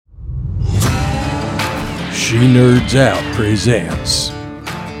She Nerds Out presents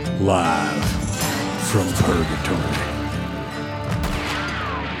Live from Purgatory.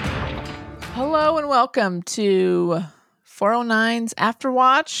 Hello and welcome to 409's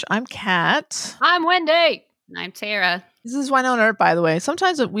Afterwatch. I'm Kat. I'm Wendy. And I'm Tara. This is Wynonna Earp, by the way.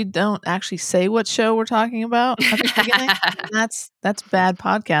 Sometimes we don't actually say what show we're talking about at the beginning. That's bad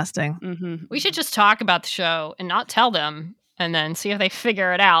podcasting. Mm-hmm. We should just talk about the show and not tell them and then see if they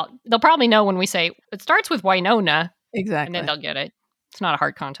figure it out. They'll probably know when we say it starts with Wynonna, Exactly. and then they'll get it. It's not a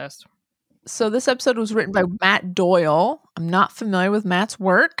hard contest. So this episode was written by Matt Doyle. I'm not familiar with Matt's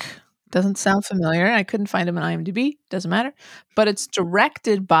work. Doesn't sound familiar. I couldn't find him on IMDb. Doesn't matter. But it's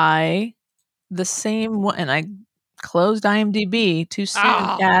directed by the same one. And I closed IMDb too soon.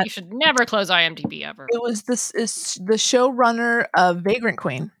 You should never close IMDb ever. It was the showrunner of Vagrant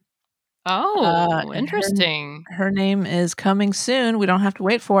Queen. Oh, interesting. Her name is coming soon. We don't have to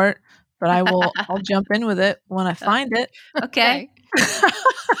wait for it, but I'll jump in with it when I find it. Okay.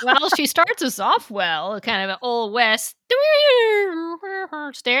 Well, she starts us off well, kind of an old West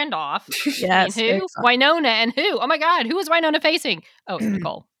standoff. Yes. Who? Wynonna and who? Oh my God, who is Wynonna facing? Oh, it's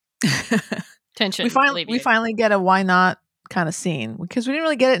Nicole. Tension. We finally get a why not kind of scene because we didn't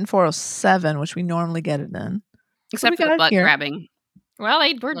really get it in 407, which we normally get it in. Except for the butt grabbing. Well,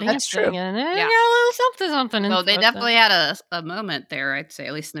 they were Well, that's dancing true. and Yeah. got a little something. Well, they definitely had a moment there, I'd say.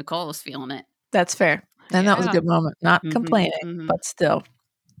 At least Nicole was feeling it. That's fair. And that was a Yeah. good moment. Not Mhm, complaining, mhm. but still.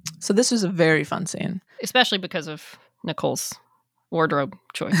 So this was a very fun scene. Especially because of Nicole's wardrobe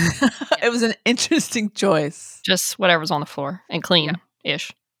choice. It was an interesting choice. Just whatever's on the floor and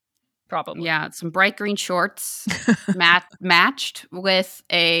clean-ish. Probably. Yeah, some bright green shorts matched with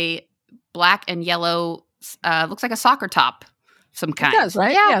a black and yellow, looks like a soccer top of some kind. It does,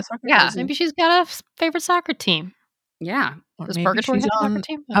 right? Yeah. Soccer Yeah. jersey. Maybe she's got a favorite soccer team. Yeah. Or Does maybe Purgatory she's have a on- soccer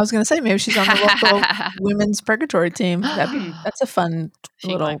team? I was going to say maybe she's on the local women's Purgatory team. That's a fun She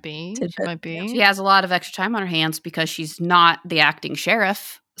little might be. tidbit. She might be. She has a lot of extra time on her hands because she's not the acting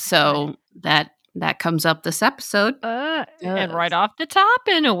sheriff. So that comes up this episode. And does. right off the top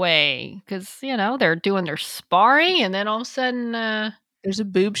in a way. Because, they're doing their sparring and then all of a sudden... There's a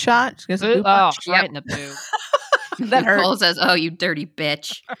boob shot. She gets a boob oh, shot. right in the boob. That hurt. Nicole says, "Oh, you dirty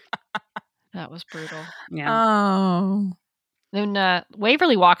bitch." That was brutal. Yeah. Oh. Then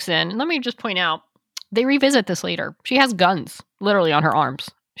Waverly walks in. And let me just point out, they revisit this later. She has guns literally on her arms.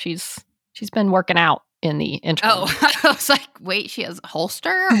 She's been working out in the interim. Oh, I was like, wait, she has a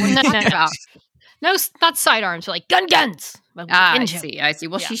holster? What are you No, talking no. about? No, not sidearms. Like guns. I see.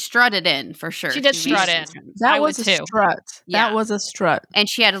 Well, Yeah. she strutted in for sure. She did made strut it. in. That I was would a too. strut. Yeah. That was a strut. And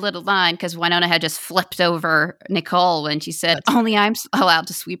she had a little line because Wynonna had just flipped over Nicole when she said, "Only I'm allowed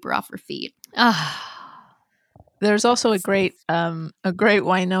to sweep her off her feet." There's also a great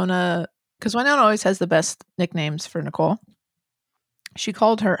Wynonna, because Wynonna always has the best nicknames for Nicole. She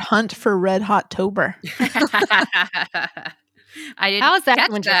called her Hunt for Red Hot Tober. I didn't. How is that catch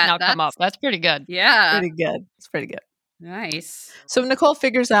one just now come up? That's pretty good. Yeah, Pretty good. It's pretty good. nice. So Nicole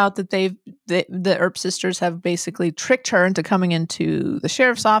figures out that the Earp sisters have basically tricked her into coming into the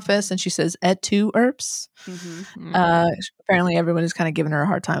sheriff's office, and she says, "Et tu, Earps?" Mm-hmm. Apparently, everyone is kind of giving her a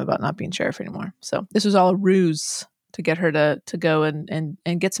hard time about not being sheriff anymore. So this was all a ruse to get her to go and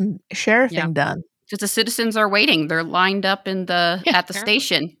get some sheriffing Yeah. done. Because the citizens are waiting. They're lined up at the apparently.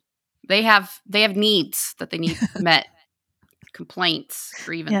 station. They have needs that they need met. Complaints,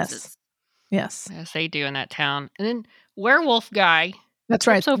 grievances. Yes, Yes, they do in that town. And then werewolf guy that's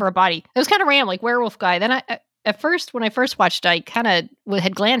right. trips over a body. It was kind of random, like werewolf guy. Then I at first, when I first watched, I kind of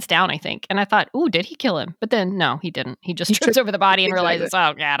had glanced down, I think, and I thought, "Ooh, did he kill him?" But then no, he didn't. He just trips over the body and Exactly. realizes,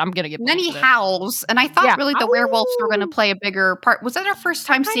 "Oh God, I'm gonna get." And then blamed he for this." howls, and I thought Yeah. really the werewolves were going to Ow. play a bigger part. Was that our first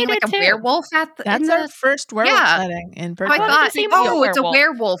time I seeing like a did too. werewolf at the? That's in our the first werewolf Yeah. sighting in I wanted to thought, see more oh, it's a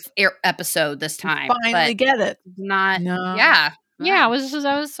werewolf. werewolf episode this time. Finally but get it. not. No. Yeah, Yeah, I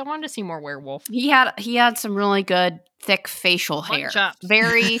wanted to see more werewolf. He had some really good thick facial Mutton hair, chops.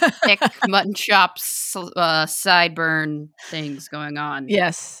 very thick mutton chops, sideburn things going on.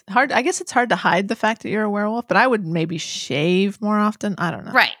 Yes, hard. I guess it's hard to hide the fact that you're a werewolf, but I would maybe shave more often. I don't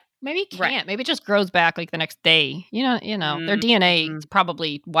know. Right. Maybe it Right. can't. Maybe it just grows back like the next day. Their DNA is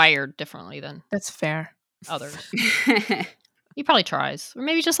probably wired differently than That's fair. others. He probably tries, or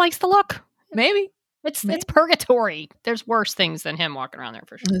maybe he just likes the look. Maybe It's Maybe. purgatory. There's worse things than him walking around there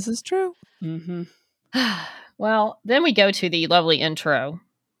for sure. this is true. Mm-hmm. Well, then we go to the lovely intro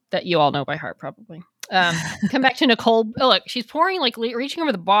that you all know by heart, probably. Come back to Nicole. Oh, look, she's pouring, like, reaching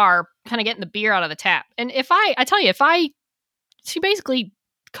over the bar, kind of getting the beer out of the tap. And if I tell you, she basically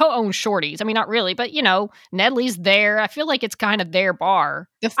co-own Shorty's. I mean, not really, but Nedley's there. I feel like it's kind of their bar.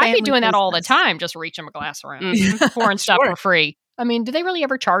 The I'd be family doing that all the business. time, just reach them a glass around, Mhm. pouring stuff Sure. for free. I mean, do they really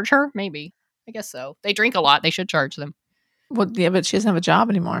ever charge her? Maybe. I guess so. They drink a lot. They should charge them. Well, yeah, but she doesn't have a job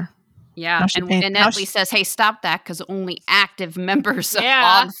anymore. Yeah, How's she and paying- how's Nedley she- says, "Hey, stop that!" Because only active members of Yeah.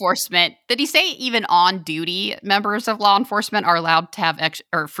 law enforcement. Did he say even on-duty members of law enforcement are allowed to have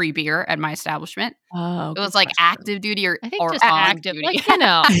or free beer at my establishment? Oh, It good was like question. active duty or I think or just on active. duty. Like,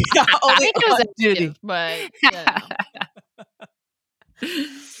 I Only think it was on duty. active, but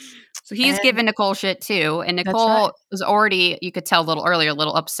So he's And- giving Nicole shit too. And That's Nicole right. was already, you could tell a little earlier, a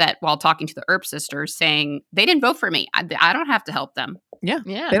little upset while talking to the Earp sisters, saying, they didn't vote for me. I don't have to help them. yeah.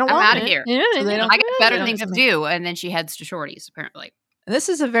 They don't I'm want outta it. here. Yeah, So they yeah. don't- I got better don't things get to me. do. And then she heads to Shorty's, apparently. And this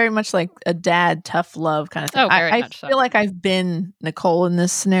is a very much like a dad tough love kind of thing. Oh, very I much so. feel like I've been Nicole in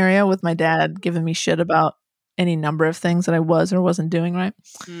this scenario with my dad giving me shit about any number of things that I was or wasn't doing right.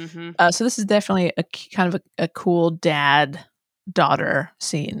 Mm-hmm. So this is definitely kind of a cool dad daughter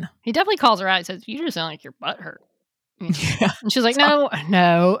scene. He definitely calls her out and says, "You just sound like your butt hurt." Yeah. And she's like,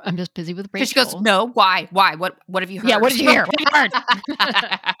 "No, I'm just busy with Rachel." Because she goes, no, why? What have you heard? Yeah, what did you hear? What you heard?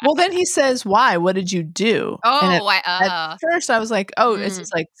 Well, then he says, "Why? What did you do?" And Oh, at first I was like, "Oh, this Mm.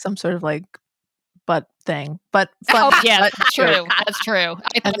 is like some sort of like butt thing," but Oh, fun. yeah, butt that's joke. true. That's true. I thought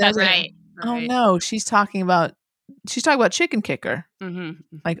And that's then- right. Oh no, she's talking about Chicken Kicker.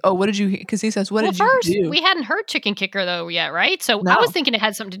 Mm-hmm. Like, oh, what did you? Because he says, "What Well, did first, you do?" we hadn't heard Chicken Kicker though yet, right? So I No. was thinking it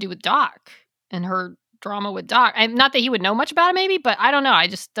had something to do with Doc and her drama with Doc. And not that he would know much about it, maybe, but I don't know. I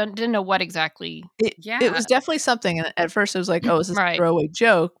just didn't know what exactly. It Yeah. was definitely something, and at first it was like, "Oh, is this Right. a throwaway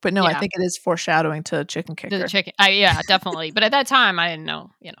joke?" But no, I Yeah. think it is foreshadowing to Chicken To Kicker. the chicken. Yeah, definitely. But at that time, I didn't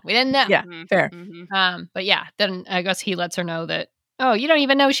know. We didn't know. Yeah. Fair. Mm-hmm. But yeah, then I guess he lets her know that. Oh, you don't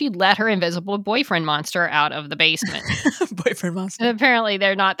even know she let her invisible boyfriend monster out of the basement. Boyfriend monster. And apparently,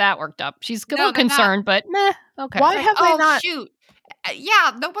 they're not that worked up. She's a No, little they're not. concerned, but meh. Okay. Why have they Oh, not? shoot.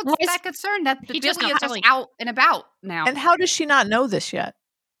 Yeah, no one's Why is- that concerned that the he just Billy not is just having- out and about now. And how does she not know this yet?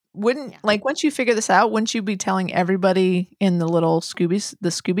 Wouldn't Yeah. like once you figure this out, wouldn't you be telling everybody in the little the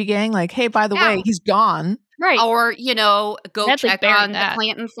Scooby gang, like, "Hey, by the Yeah. way, he's gone." Right. Or, go Nedley check buried on that. the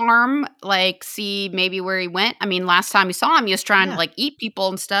Clanton farm, like see maybe where he went. I mean, last time we saw him, he was trying Yeah. to like eat people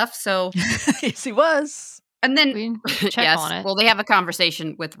and stuff. So, Yes, he was. and then, We check yes, on it. well, they have a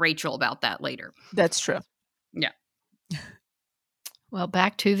conversation with Rachel about that later. That's true. Well,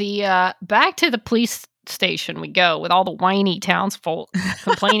 back to the police station we go with all the whiny townsfolk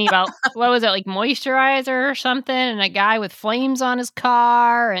complaining about what was it, like moisturizer or something, and a guy with flames on his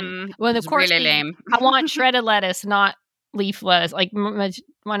car, and well, of It's course, really lame. I want shredded lettuce, not leaf lettuce. Like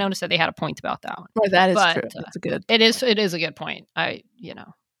Winona said, they had a point about that one. Well, that is But, true. That's good. It is a good point.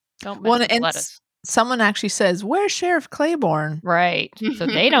 Don't Well, mess with and lettuce, Someone actually says, "Where's Sheriff Claiborne?" right? So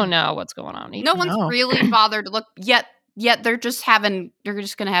they don't know what's going on. No one's No. really bothered to look yet. They're just going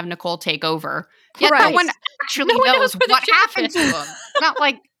to have Nicole take over. Yet no Right. one actually No one knows knows where the what sheriff happened to is. him. Not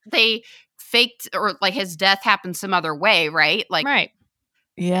like they faked or like his death happened some other way, right? Like right.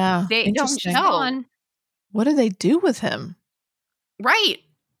 Yeah, they don't interesting. know. Gone. What do they do with him? Right.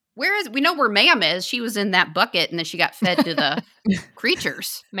 We know where Ma'am is. She was in that bucket and then she got fed to the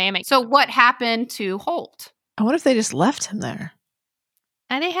creatures. Mammoth. So what happened to Holt? I wonder if they just left him there.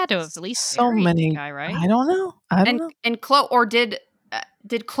 And they had to have at least So buried the many. guy, right? I don't know. I don't know. And Chloe, or did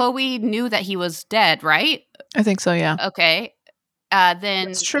Chloe knew that he was dead, right? I think so. Yeah, Okay. Then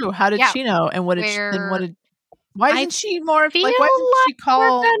that's true. How did yeah, she know? And what did? Why I isn't she more? feel Like, why didn't she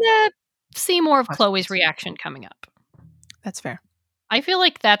call? We're gonna see more of Questions. Chloe's reaction coming up. That's fair. I feel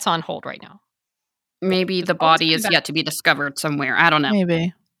like that's on hold right now. maybe If the Chloe's body coming is back- yet to be discovered somewhere. I don't know.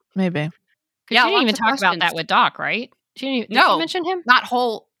 Maybe. 'Cause Yeah, she didn't lots even of talk about that questions. with Doc, right? She didn't. Did No. she mention him? Not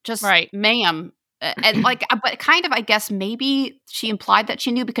Holt, just Right. Ma'am. And like, but kind of, I guess maybe she implied that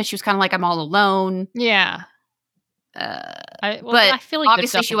she knew because she was kind of like, I'm all alone. Yeah. But I feel like that's obviously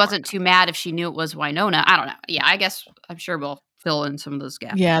she definitely wasn't too mad if she knew it was Winona. I don't know. Yeah, I guess I'm sure we'll fill in some of those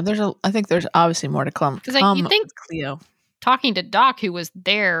gaps. Yeah, I think there's obviously more to come. 'Cause, like, you think- with Cleo. talking to Doc, who was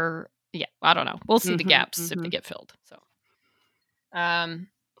there. Yeah, I don't know. We'll see the Mhm, gaps if mhm. they get filled. So,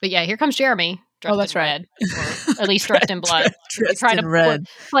 but yeah, here comes Jeremy. Dressed that's in right. red, or at least dressed in blood. Dressed trying in to red.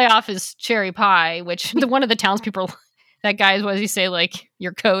 play off his cherry pie, which one of the townspeople, that guy is, what does he say? Like,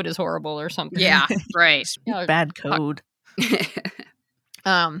 your code is horrible or something. Yeah, right. Yeah, Bad code.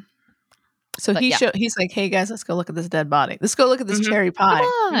 Um, So But yeah. he's like, "Hey guys, let's go look at this dead body. Let's go look at this Mhm. cherry come pie."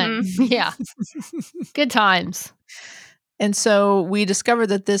 on. Yeah. Good times. And so we discover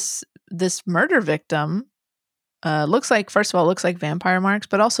that this murder victim looks like vampire marks,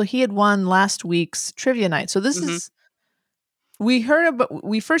 but also he had won last week's trivia night. So this Mhm. is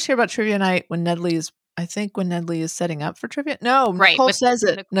we first hear about trivia night when Nedley is setting up for trivia. No, Right, Nicole with says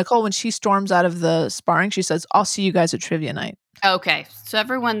it. Nicole, when she storms out of the sparring, she says, "I'll see you guys at trivia night." Okay, so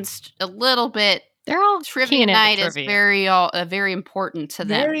everyone's a little bit. They're all Trivia keying into night is trivia. very important to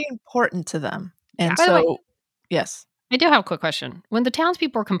them. Very important to them. And By the way- so, yes. I do have a quick question. When the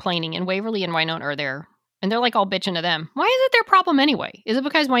townspeople are complaining and Waverly and Winona are there, and they're like all bitching to them, why is it their problem anyway? Is it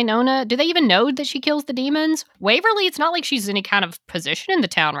because Winona, do they even know that she kills the demons? Waverly, it's not like she's any kind of position in the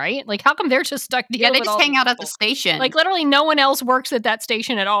town, right? Like, how come they're just stuck dealing Yeah, they with just all hang these out at the people? station. Like, literally no one else works at that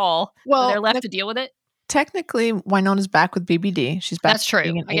station at all. Well, so they're left to deal with it? Technically, Winona's back with BBD. She's back. That's true.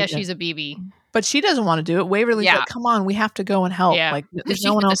 being an I guess agent. she's a BB. But she doesn't want to do it. Waverly's Yeah. like, "Come on, we have to go and help." Yeah. Like, there's She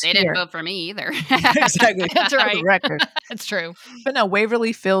no one said else they here. didn't vote for me either. Exactly. That's For the right. record. That's true. But no,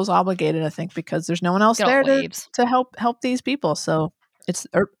 Waverly feels obligated, I think, because there's no one else Good old there Wabes. to help these people. So it's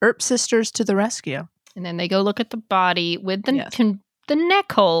Earp sisters to the rescue. And then they go look at the body with the Yes. the neck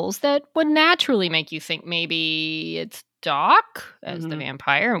holes that would naturally make you think maybe it's Doc as the Mhm.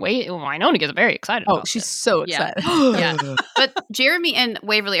 vampire. And Winona gets very excited. Oh, about she's this. so Yeah. excited. Yeah. But Jeremy and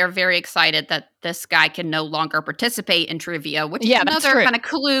Waverly are very excited that this guy can no longer participate in trivia, which Yeah, is that's another true. kind of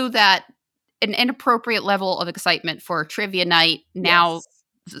clue that an inappropriate level of excitement for trivia night. Now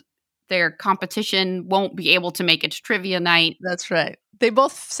Yes. their competition won't be able to make it to trivia night. That's right. They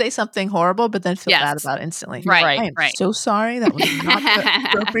both say something horrible, but then feel bad Yes. about it instantly. Right, I am right. so sorry. That was not the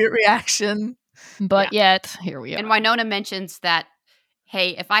appropriate reaction. But yet, here we are. And Winona mentions that,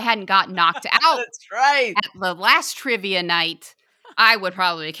 hey, if I hadn't got knocked out That's right. at the last trivia night, I would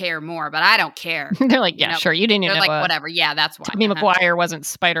probably care more, but I don't care. They're like, You yeah, know, sure. You didn't They're know like, whatever. Yeah, that's why. Tommy McGuire wasn't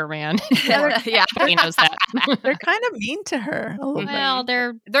Spider-Man. Yeah. Everybody knows that. They're kind of mean to her a little bit. Well,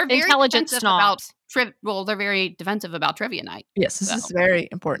 they're They're very intelligent defensive about snobs. they're very defensive about trivia night. Yes, this is So. very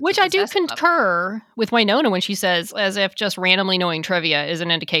important. Which I do possessive of it. concur with Winona when she says, as if just randomly knowing trivia is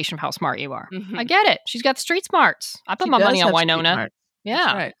an indication of how smart you are. Mhm. I get it. She's got the street smarts. I put She my does money on have street Winona. smarts. Yeah.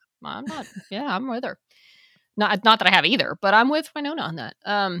 That's right. I'm not. Yeah, I'm with her. Not that I have either, but I'm with Winona on that.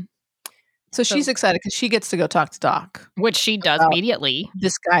 So she's excited because she gets to go talk to Doc, Which she does About- immediately.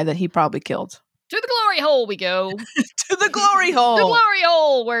 this guy that he probably killed. To the glory hole we go. To the glory hole. The glory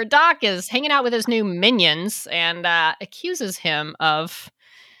hole, where Doc is hanging out with his new minions and accuses him of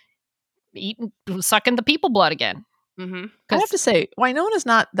sucking the people blood again. Mm-hmm. I have to say, Winona's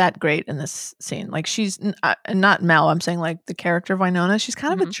not that great in this scene. Like, she's not Mel. I'm saying, like, the character of Winona, she's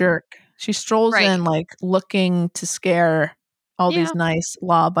kind of a Mhm. jerk. She strolls Right. in, like, looking to scare all Yeah. these nice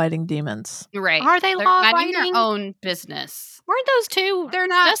law-abiding demons. Right. Are they They're minding law-abiding? their own business. Weren't those two? They're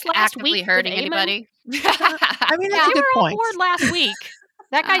not Just last actively week with hurting Eamon? anybody. I mean, Yeah, that's a they good were on point. board last week.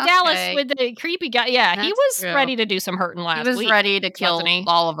 That guy Dallas Okay. with the creepy guy. Yeah, he That's was true. ready to do some hurting last He was week. ready to kill wasn't he?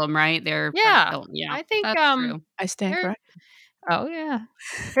 all of them, right? They're Yeah. yeah. I think, that's true. I stand They're- correct. Oh yeah,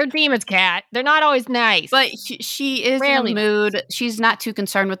 they're demons, cat. They're not always nice. But she is Rarely in a mood. She's not too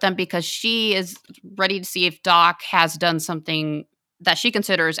concerned with them because she is ready to see if Doc has done something that she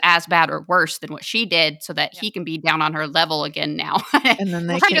considers as bad or worse than what she did, so that he can be down on her level again now. And then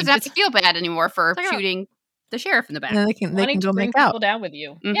they She can, doesn't have to feel bad anymore for It's like a- shooting the sheriff in the back. and then they can Wanting to go bring make people out. down with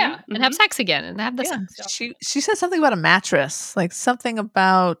you. Mhm, Yeah, and have mhm. sex again and have the Yeah. sex. She said something about a mattress, like something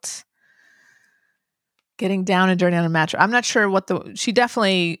about getting down and dirty on a mattress. I'm not sure what she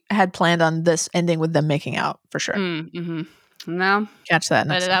definitely had planned on this ending with them making out for sure. Mm-hmm. No, Catch that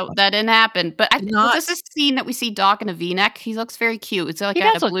next that episode. didn't happen. But Not- was this a scene that we see Doc in a V-neck? He looks very cute. It's like He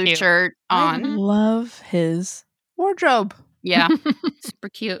got does a look blue cute. shirt I on. love his wardrobe. Yeah, super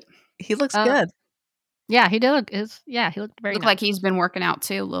cute. He looks Uh, good. Yeah, he did look. He looked very Look nice. like he's been working out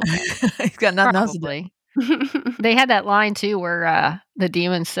too a little bit. He's got nothing else to do. Probably. They had that line too where the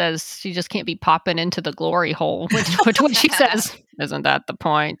demon says she just can't be popping into the glory hole, which when she says, "Isn't that the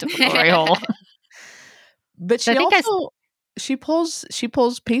point of the glory hole?" But she I think also she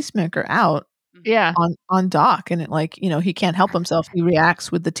pulls Peacemaker out Yeah, on Doc, and it, like, he can't help himself. He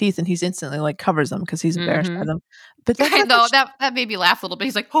reacts with the teeth, and he's instantly like covers them because he's embarrassed by Mhm. them. But that's I not know what that made me laugh a little bit.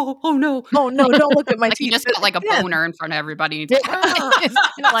 He's like, oh no, oh no, don't look at my like teeth. he just got like a Again, boner in front of everybody. And he's like, It's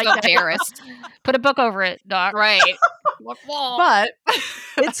kinda like so that. embarrassed, Put a book over it, Doc. right? But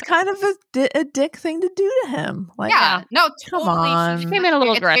it's kind of a dick thing to do to him. Like, yeah, no, come totally. on. She's Came in a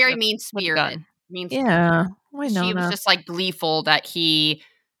little it's very aggressive mean with the spirited. gun. yeah, I know. She was just like gleeful that he,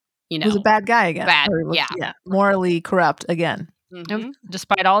 was a bad guy again. bad, Or was- yeah. morally corrupt again. Mhm.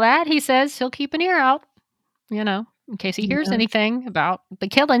 Despite all that, he says he'll keep an ear out, in case he hears Yeah. anything about the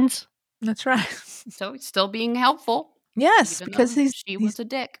killings. That's right. So he's still being helpful. Yes, even because though he's she was a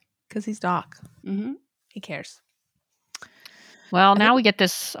dick. because he's Doc. Mm-hmm. He cares. Well, now we get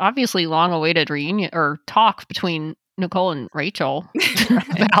this obviously long-awaited reunion or talk between Nicole and Rachel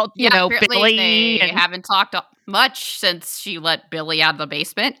about, apparently Billy. They and haven't talked much since she let Billy out of the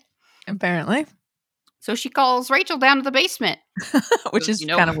basement. Apparently. So she calls Rachel down to the basement. Which Goes, is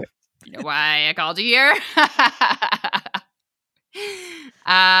kind of weird. You know why I called you here?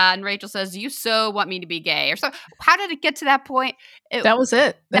 And Rachel says, you so want me to be gay. Or so. How did it get to that point? That was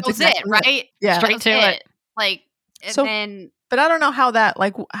it. That was it, right? Yeah. Straight That was to it. Like, and So- then... But I don't know how that,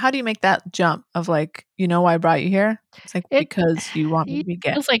 like, how do you make that jump of, like, you know why I brought you here? It's like, because you want me to be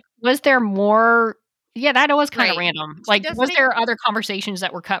gay. It was like, was there more? Yeah, that was kind of Right. random. She Like, does was make- there other conversations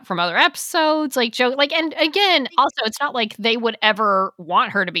that were cut from other episodes? Like, joke, like, and again, also, it's not like they would ever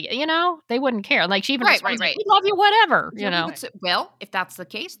want her to be, they wouldn't care. Like, she even Right, responds, right, like, right. we love you, whatever, So we would well, if that's the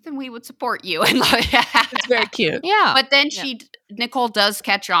case, then we would support you. And It's very cute. Yeah. But then Nicole does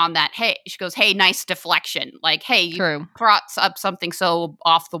catch on that, hey, she goes, hey, nice deflection. Like, hey, you True. brought up something so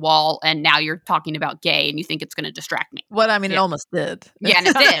off the wall, and now you're talking about gay, and you think it's going to distract me. What I mean, it Yeah. almost did. Yeah, and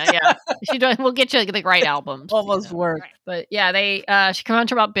it did. Yeah. We'll get you the right albums. Almost worked. But yeah, she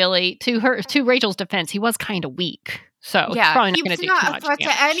confronts her about Billy. To Rachel's defense, he was kind of weak. So it's Yeah, probably not he going was to do not too a much threat to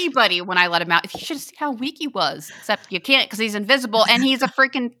damage. anybody when I let him out. You should have seen how weak he was. Except you can't because he's invisible, and he's a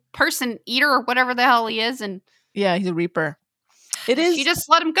freaking person eater or whatever the hell he is, and Yeah, he's a reaper. It is. she just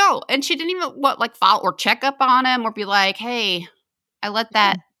let him go. And she didn't even, follow or check up on him or be like, hey, I let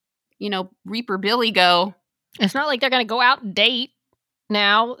that, Reaper Billy go. It's not like they're going to go out and date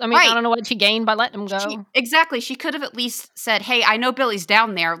now. I mean, Right. I don't know what she gained by letting him go. Exactly. She could have at least said, hey, I know Billy's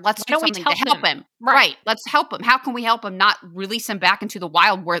down there. Let's do Why don't we something to help help him. Right. Right. Let's help him. How can we help him not release him back into the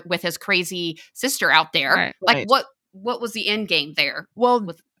wild with his crazy sister out there? Right. Like, Right. what was the end game there Well,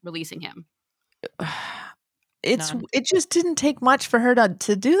 with releasing him? it's None. it just didn't take much for her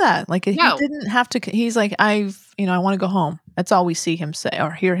to do that. Like No. he didn't have to. He's like, I want to go home. That's all we see him say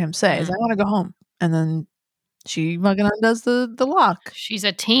or hear him say is, I want to go home. And then she fucking undoes the lock. She's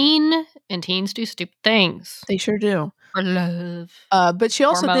a teen, and teens do stupid things. They sure do. For love. But she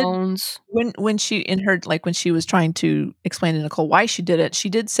also did Hormones. when she when she was trying to explain to Nicole why she did it. She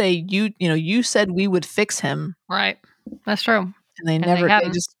did say, you said we would fix him, Right. That's true. and they they never. They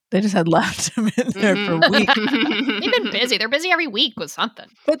hadn't. just had left him in there for weeks. They've been busy. They're busy every week with something.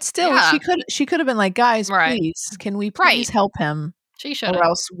 But still, Yeah. she could have been like, guys, Right. please, can we Right. please help him, She should or have.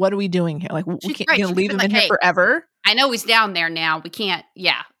 else what are we doing here? Like, we She's can't right. you She know, leave could've him been in like, here forever. I know he's down there now. We can't.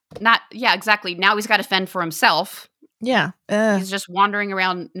 Yeah. Exactly. Now he's got to fend for himself. Yeah, He's just wandering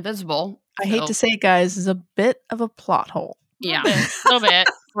around invisible. I hate to say it, guys, is a bit of a plot hole. Yeah. A little bit.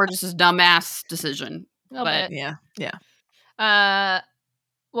 Or just his dumbass decision. Little But- bit. Yeah.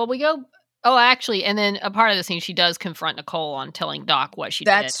 Well, we go. Oh, actually, and then a part of the scene, she does confront Nicole on telling Doc what she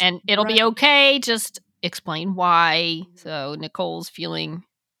That's did, and it'll be right. okay. Just explain why. So Nicole's feeling.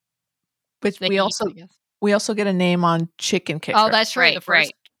 But we also get a name on Chicken Kicker. Oh, that's right. Right, The first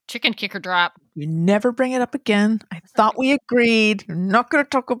right. chicken kicker drop. You never bring it up again. I thought we agreed. You're not going to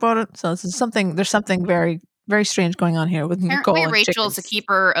talk about it. So there's something very, very strange going on here with Nicole Apparently, and Rachel is a chickens.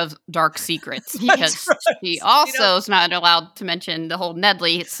 keeper of dark secrets That's because right. she also is not allowed to mention the whole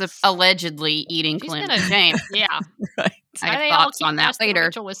Nedley allegedly eating She's Clint gonna- James. Yeah. Right. I have They all thoughts keep on that asking later.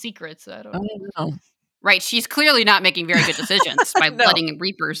 Rachel with secrets. I don't I know. don't know. Right, she's clearly not making very good decisions by No. letting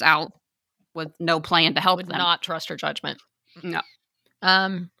Reapers out with no plan to help Would them. not trust her judgment. No.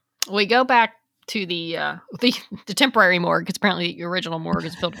 We go back to the temporary morgue because apparently the original morgue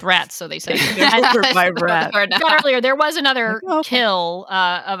is filled with rats. So they say. Over by rat. Got earlier, there was another Like, okay. kill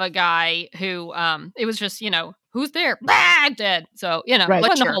of a guy who it was just who's there, bah, dead. So Right. it wasn't a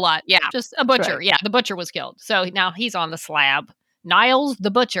Butcher. whole lot. Yeah. Just a butcher. Right. Yeah, the butcher was killed. So now he's on the slab. Niles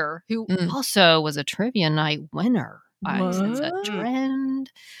the butcher, who Mm. also was a trivia night winner. It's a What?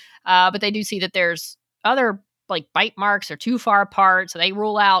 trend. But they do see that there's other like bite marks are too far apart, so they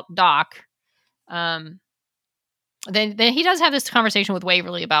rule out Doc. Then he does have this conversation with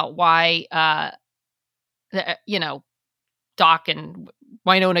Waverly about why Doc and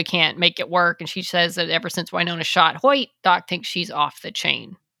Winona can't make it work, and she says that ever since Winona shot Hoyt, Doc thinks she's off the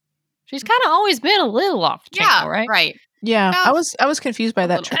chain. She's kind of always been a little off the chain, Yeah, though, right? right. Yeah, Well, I was confused by a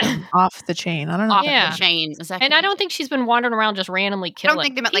that little. term, off the chain. I don't know. Off Yeah. the chain. Exactly. And I don't think she's been wandering around just randomly I killing don't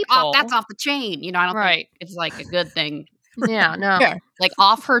think they meant people. like off. That's off the chain. I don't Right. think it's like a good thing. Yeah, no. Yeah. Like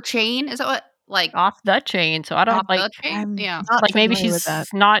off her chain. Is that what? Like Off the chain. So I don't off like the chain? I'm Yeah. not like maybe familiar with she's that.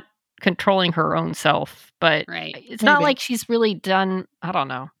 not controlling her own self, but Right. it's not Maybe. like she's really done. I don't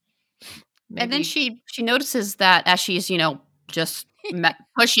know. And then Maybe- she notices that as she's just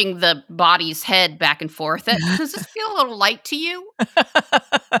pushing the body's head back and forth. Does this feel a little light to you?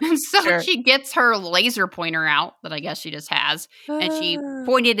 And so Sure. she gets her laser pointer out that I guess she just has, and she Ah.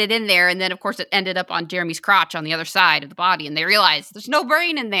 pointed it in there, and then of course it ended up on Jeremy's crotch on the other side of the body, and they realized there's no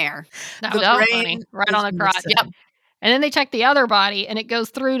brain in there. That The was so brain funny. Right is on the crotch. missing. Yep. And then they check the other body and it goes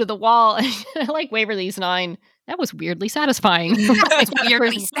through to the wall. And like Waverly's 9. That was weirdly satisfying. That was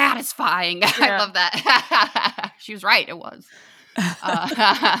weirdly satisfying. I Yeah. love that. She was right. It was.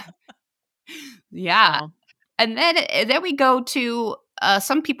 Yeah. So- And then we go to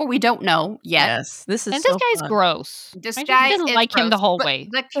some people we don't know yet. Yes, this is And so this guy's fun. gross. This I just guy didn't is like him the gross, whole but way. The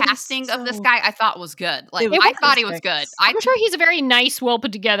But he's casting of this so- guy I thought was good. Like It I was thought he was good. good. I'm sure he's a very nice, well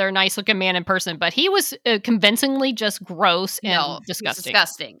put together, nice looking man in person, but he was convincingly just gross and no, he's disgusting.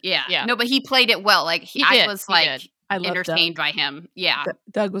 disgusting. Yeah. Yeah. No, but he played it well. Like He I did, was he like did. I love entertained by him. Yeah.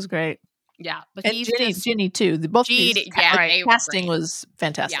 Doug was great, Yeah. But and he's Ginny, just Ginny too. Both these Ginny, yeah, right, they were casting great. was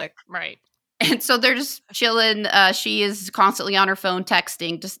fantastic. Right. And so they're just chilling. She is constantly on her phone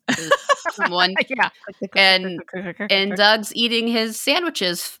texting just to someone. Yeah. And Doug's eating his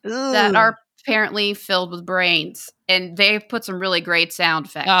sandwiches that are apparently filled with brains. And they put some really great sound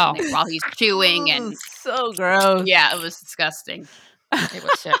effects Oh. in there while he's chewing. And so gross. yeah, it was disgusting. It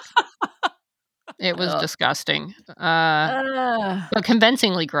was sick. It was Ugh. disgusting. Ah. But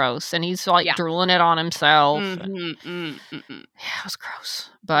convincingly gross. And he's like Yeah. drooling it on himself. and- Mhm, mm, mm, mm. Yeah, it was gross.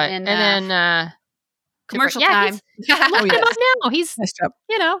 But And, and then Commercial yeah, time. look Oh, him yes. up now. He's Nice job.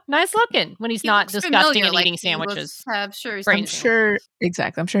 nice looking when he's He not looks disgusting familiar, and like eating he was- sandwiches. I'm sure he's I'm Brains. sure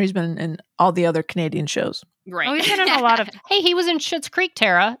exactly. I'm sure he's been in all the other Canadian shows. right. Oh, he's been in a lot of. Hey, he was in Schitt's Creek.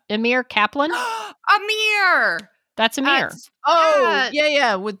 Tara Amir Kaplan. Amir. That's Amir. Oh,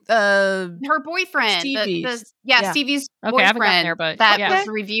 yeah, with her boyfriend. Stevie's. Yeah, Yeah. Stevie's Okay, I boyfriend. haven't gotten there, but that yeah. was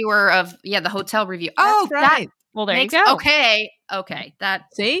the reviewer of the hotel review. That's Oh, right. Well, there makes, you go. Okay, that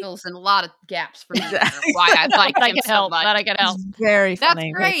See, fills in a lot of gaps for me. there, Exactly. Why I like That I him can so help. much. That I can help. It's very That's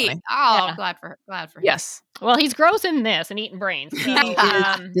funny. very great. funny. Oh, Yeah. glad for him. Yes, Well, he's gross in this and eating brains. So, he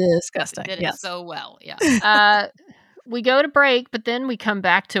is disgusting. Did it Yes. so well. Yeah. we go to break, but then we come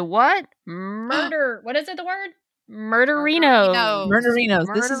back to what? Murder. What is it? The word? Murderinos.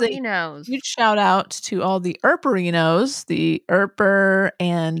 Murderinos. This is a Murderinos. huge shout out to all the Erperinos, the Erper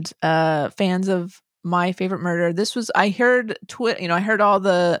and fans of My Favorite Murder. This was I heard I heard all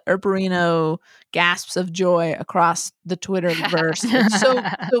the Erperino gasps of joy across the Twitterverse. It's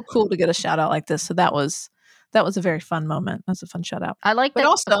so cool to get a shout out like this. So that was a very fun moment. That was a fun shout out. I like But that.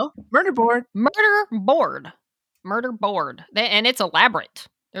 also Murder Board. Murder board, and it's elaborate.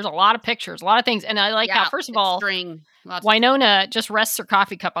 There's a lot of pictures, a lot of things, and I like how first of all, string. Winona just rests her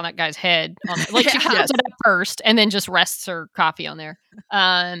coffee cup on that guy's head. Like she counts it up first and then just rests her coffee on there.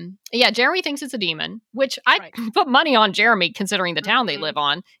 Jeremy thinks it's a demon, which I put money on Jeremy considering the town they live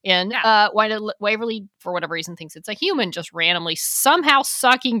on. And Waverly, for whatever reason, thinks it's a human just randomly somehow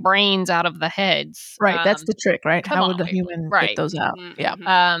sucking brains out of the heads. Right. That's the trick, right? come How on, would a Waverly. human Right. get those out? Mhm, Yeah.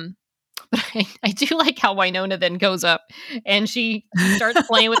 mhm. But I do like how Winona then goes up and she starts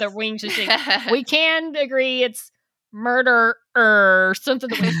playing with her wings. She's like, we can agree it's murder or something.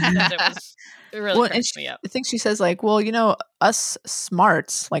 The way she says it really Well, and cracks me up. I think she says like, well, us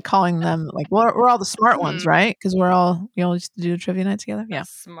smarts, like calling them like, we're all the smart ones, Mhm. right? Because we're all used to do a trivia night together. Yeah,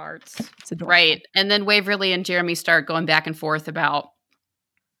 Smarts. it's adorable. Right. And then Waverly and Jeremy start going back and forth about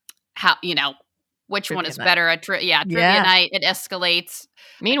how, which one Trivia is night. better. Trivia Yeah. night. It escalates.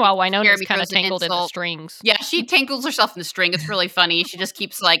 Meanwhile, Winona's Jeremy kind of throws an tangled in the insult. strings. Yeah, she tangles herself in the string. It's really funny. She just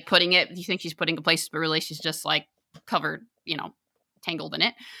keeps like putting it. You think she's putting it places, but really she's just like covered, tangled in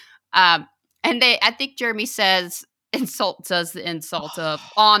it. And I think Jeremy does the insult of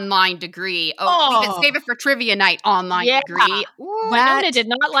online degree. Save it for trivia night. Online degree. Ooh, Winona did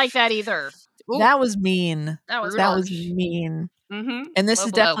not like that either. ooh. That was mean. That was That was harsh. mean. Mhm. And this Low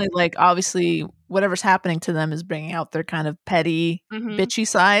is blow. definitely like obviously whatever's happening to them is bringing out their kind of petty, Mhm. bitchy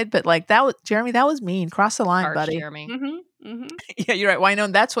side. But like that was Jeremy. That was mean. Cross the line, Harsh, buddy. Jeremy. Mhm. Mhm. Yeah, you're right.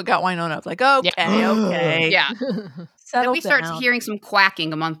 Winona. That's what got Winona up. Like, okay, okay, Yeah. Then settle we start down. hearing some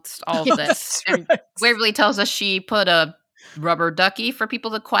quacking amongst all of this. That's And right. Waverly tells us she put a rubber ducky for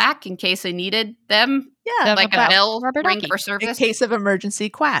people to quack in case they needed them, Yeah, like a about bell rubber ring ducky. for in service. case of emergency,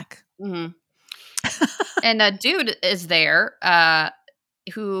 quack. hmm And a dude is there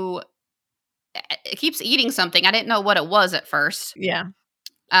who keeps eating something. I didn't know what it was at first. Yeah,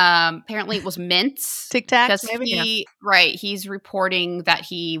 Apparently it was mints. Tic Tacs. Because Maybe. Yeah. he's reporting that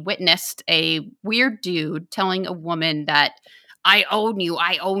he witnessed a weird dude telling a woman that I own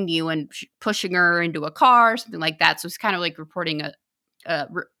you, and pushing her into a car, something like that. So it's kind of like reporting a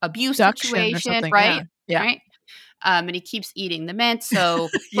abuse Abduction or situation, something, right? yeah. Right. And he keeps eating the mint. So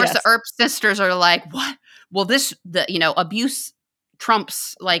of course Yes. the Earp sisters are like, "What? Well, abuse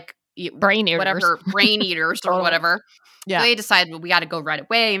trumps like Brain eaters. whatever brain eaters or Totally. whatever. Yeah. So they decide, well, we got to go right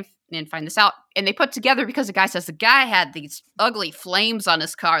away and find this out. And they put together because the guy says the guy had these ugly flames on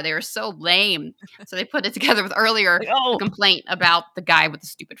his car. They were so lame. So they put it together with earlier Like, oh. a complaint about the guy with the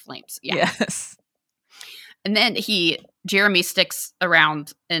stupid flames. Yeah. Yes. And then Jeremy sticks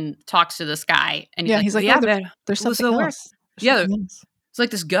around and talks to this guy. And He's like, yeah, oh, man. there's What's something the else. There's Yeah, something else. It's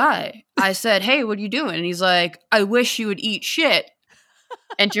like this guy. I said, hey, what are you doing? And he's like, I wish you would eat shit.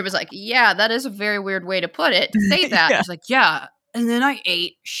 And Jim was like, yeah, that is a very weird way to put it. To say that. Yeah. He's like, yeah. And then I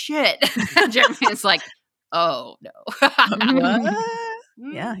ate shit. Jeremy's like, oh, no. What?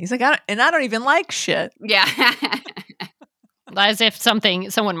 Yeah. He's like, I don't even like shit. Yeah. As if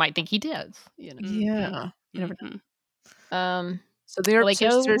someone might think he does. You know. Yeah. You never know. Mhm. So the Well, they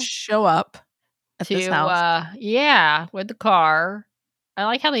sisters go show up at this house. with the car. I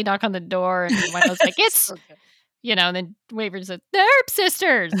like how they knock on the door and Winona's like, it's, and then Waver says, the Herb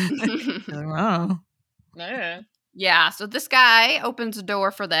sisters. You're like, oh. Yeah. So this guy opens the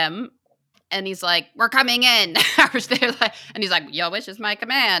door for them. And he's like, we're coming in. And he's like, your wish is my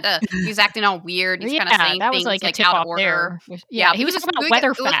command. He's acting all weird. He's kind of saying that things was like a tip out of off order. there. Yeah, he was talking about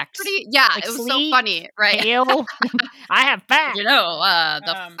weather facts. It Like was so sleet, funny. Right. Hail. I have facts.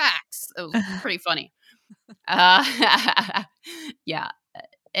 The facts. It was pretty funny. Yeah.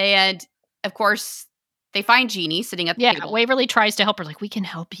 And of course, they find Jeannie sitting at the Yeah, table. Waverly tries to help her. Like, we can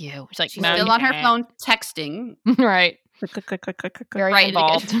help you. She's like, She's no, still you on her can't. phone texting. Right. Click. Very Right.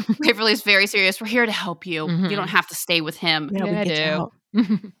 involved. Waverly's very serious. We're here to help you. Mhm. You don't have to stay with him. Yeah, Yeah, I we get you do. out.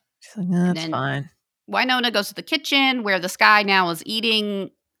 She's like, no, that's then- fine. Winona goes to the kitchen where this guy now is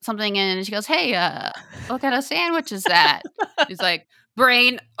eating something, and she goes, hey, what kind of sandwich is that? He's like,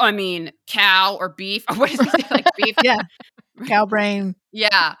 cow or beef. Or what is he say? Like beef? Yeah. Cow brain.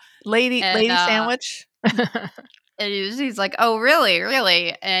 Yeah. Lady And, sandwich. And he's like, oh,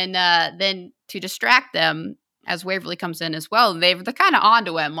 really? And then to distract them, as Waverly comes in as well, they're kind of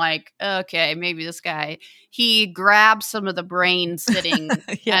onto him, like, okay, maybe this guy. He grabs some of the brain sitting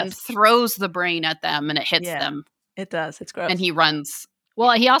and Yes, throws the brain at them, and it hits Yeah. them, it does. It's gross. and he runs.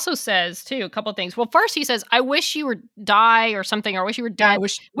 Well, he also says, too, a couple of things. Well, first he says, I wish you would die or something, or I wish you were I dead.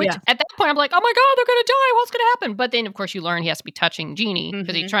 wish. Which Yeah. at that point I'm like, oh my God, they're going to die. What's going to happen? But then, of course, you learn he has to be touching Jeannie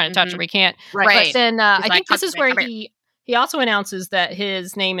because he's trying to touch her, but he can't. Right. But then I like, think this "Touch is me, where come he also announces that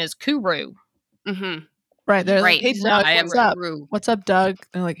his name is Kuru. Mm-hmm. Right. They're Right. like, hey, So Doug, I am what's up? Rue. What's up, Doug?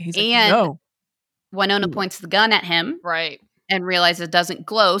 And like, he's like, And- no. Winona Ooh. points the gun at him Right. and realizes it doesn't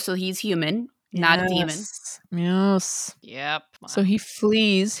glow, so he's human, not a demon. Yes. Yep. So he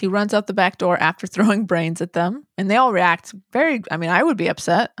flees. He runs out the back door after throwing brains at them, and they all react very. I mean, I would be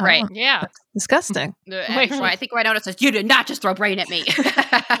upset. I don't Right. know. Yeah. Disgusting. Wait. I think Winona says, you did not just throw brain at me.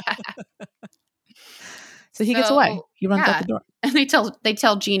 So he gets away. So, He runs yeah. out the door. And they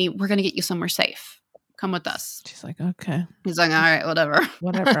tell Jeannie, we're going to get you somewhere safe. Come with us. She's like, okay, He's like, all right, whatever.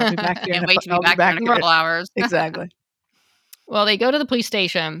 whatever. I'll be back here. Can't in a wait cou- to be I'll back here in a couple hours. Exactly. Well, they go to the police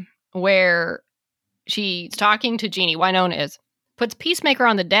station where she's talking to Jeannie. Winona is. Puts Peacemaker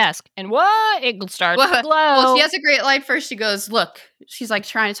on the desk, and what? It starts to glow. Well, she has a great line first. She goes, look, she's like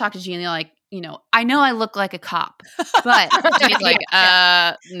trying to talk to Jeannie, like, I know I look like a cop, but Jeannie's like,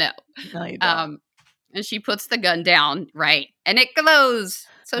 no. No, you don't. And she puts the gun down, right? And it glows.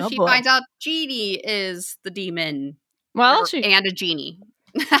 So Oh, she boy. finds out Jeannie is the demon. Well, and a genie.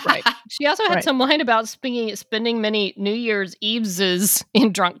 Right. she also had Right. some line about spending many New Year's Eves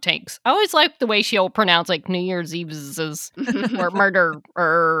in drunk tanks. I always like the way she'll pronounce like New Year's Eves or murder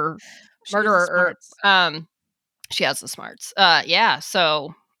or She murderer has the or smarts. she has the smarts. Yeah.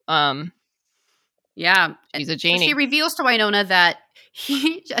 So Yeah. she's a So genie. she reveals to Winona that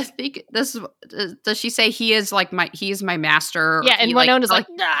I think this is, does she say he is my master? Or yeah, and he, Winona's or like,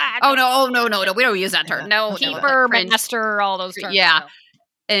 nah, oh no, we don't use that term. No, keeper, prince. master, all those terms. Yeah.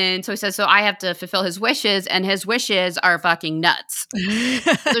 And so he says, so I have to fulfill his wishes, and his wishes are fucking nuts.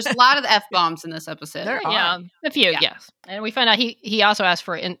 There's a lot of F-bombs in this episode. There Yeah, a few, Yeah. yes. And we find out he also asked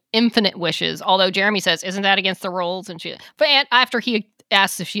for infinite wishes, although Jeremy says, isn't that against the rules? And after he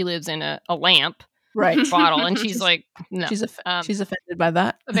asks if she lives in a lamp Right. bottle, and she's like, no, She's Um, she's offended by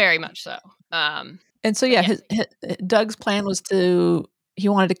that. very much so. And so yeah, yeah. his Doug's plan was he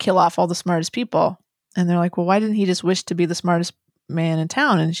wanted to kill off all the smartest people, and they're like, well, why didn't he just wish to be the smartest man in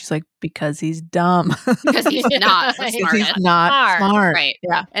town? And she's like, because he's dumb. Because he's not the Because Because smartest. he's not smart. Right.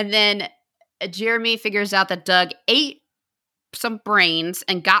 Yeah. And then Jeremy figures out that Doug ate some brains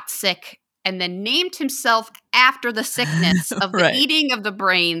and got sick, and then named himself after the sickness of the Right. eating of the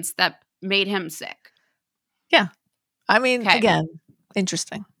brains that made him sick. I mean, Okay. again,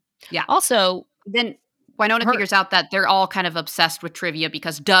 interesting. Also, Then Winona figures out that they're all kind of obsessed with trivia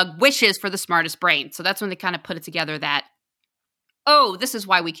because Doug wishes for the smartest brain. So that's when they kind of put it together that, oh, this is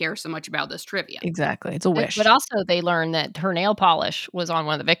why we care so much about this trivia. Exactly. It's a wish. But also they learned that her nail polish was on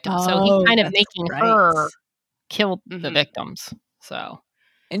one of the victims. So Oh, he's kind of that's making right. her kill the Mhm. victims. So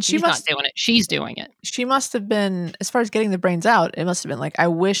And she's not doing it. She's doing it. she must have been, as far as getting the brains out, it must have been like, I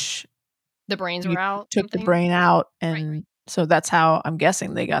wish The brains you were out. took the something? brain out, Right. and so that's how I'm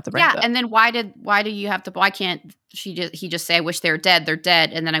guessing they got the brains Yeah, out. and then why do you have to? Why can't he just say, "I wish they were dead"? They're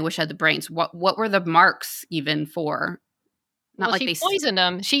dead, and then I wish I had the brains. What were the marks even for? Not Well, like she they. poisoned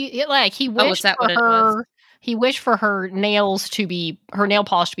him. He Oh, is wished that for what it was? her. He wished for her nails to be her nail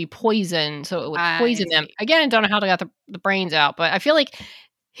polish to be poisoned, so it would I poison them. see. Again, I don't know how they got the brains out, but I feel like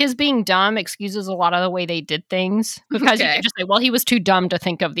his being dumb excuses a lot of the way they did things because you Okay. can just say, "Well, he was too dumb to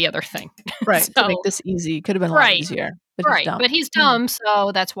think of the other thing." Right. To make So- this easy. Could have been a lot Right. easier. But he's Right, dumb. but he's dumb,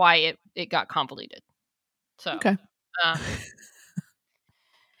 so that's why it got convoluted. So Okay. um,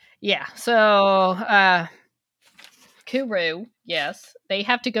 yeah. So Kuru, yes, they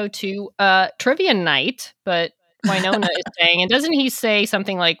have to go to trivia night, but Winona is saying, and doesn't he say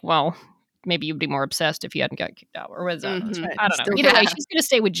something like, "Well, maybe you'd be more obsessed if you hadn't got kicked out," or was that? Mhm. right. I He's don't know. still Either way, Yeah. she's going to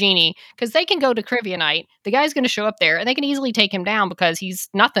stay with Jeannie because they can go to trivia night. The guy's going to show up there, and they can easily take him down because he's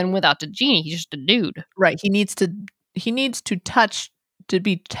nothing without the Jeannie. He's just a dude. Right. He needs to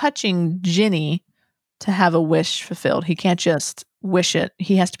be touching Ginny to have a wish fulfilled. He can't just wish it.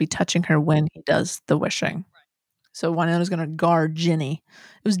 He has to be touching her when he does the wishing. So Winona's going to guard Ginny.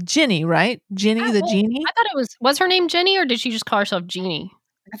 It was Ginny, right? Ginny the Well, genie? I thought it was her name Jenny, or did she just call herself Jeannie?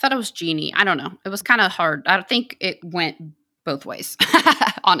 I thought it was Jeannie. I don't know. It was kind of hard. I think it went both ways.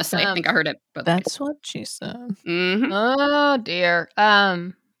 Honestly, I think I heard it both That's what she said. ways. Mhm. Oh dear.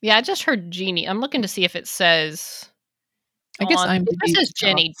 Yeah, I just heard Jeannie. I'm looking to see if it says. I guess It IMDb just says should tell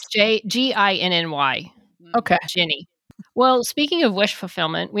Jenny. us. Ginny. Okay. Jenny. Well, speaking of wish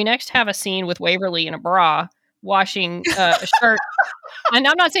fulfillment, we next have a scene with Waverly in a bra washing a shirt. And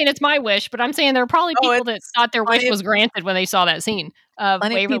I'm not saying it's my wish, but I'm saying there are probably No, people that thought their wish plenty of- was granted when they saw that scene of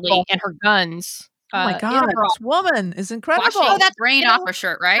Plenty of Waverly people. and her guns. Oh my in a God. bra. This woman is incredible. Washing that's- brain you know, off her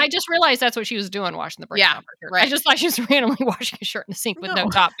shirt, right? I just realized that's what she was doing, washing the brain Yeah, off her shirt. I right. just thought she was randomly washing a shirt in the sink with no No.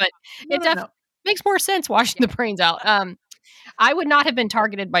 top, but No, it no, definitely makes more sense washing the brains out. I would not have been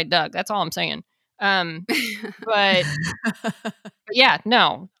targeted by Doug. That's all I'm saying. But yeah,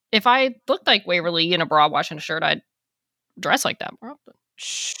 no. If I looked like Waverly in a bra washing a shirt, I'd dress like that more often.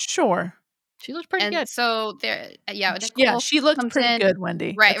 Sure. She looks pretty and good. so there, yeah, Yeah, Nicole she looked comes pretty in. good,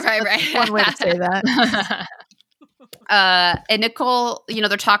 Wendy. Right, That's right. one way to say that. And Nicole,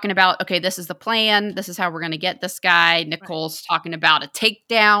 they're talking about, okay, this is the plan. This is how we're going to get this guy. Nicole's talking about a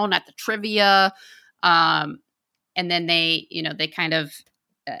takedown at the trivia. And then they kind of,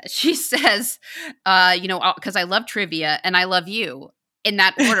 she says, because I love trivia and I love you in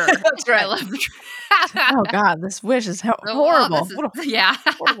that order. That's right. I love Oh God, this wish is Well, horrible. this is- What a yeah.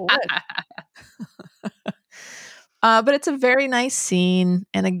 horrible wish. But it's a very nice scene.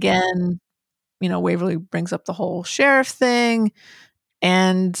 And again, Waverly brings up the whole sheriff thing.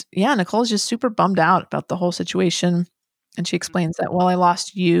 And yeah, Nicole's just super bummed out about the whole situation. And she explains that, well, I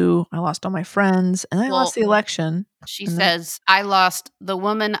lost you, I lost all my friends, and I lost the election. She And then- says, I lost the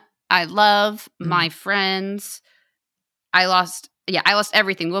woman I love, my friends. I lost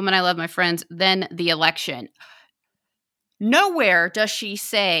everything. The woman I love, my friends, then the election. Nowhere does she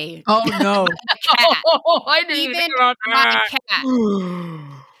say Oh no. cat. I didn't Even think about my that. cat.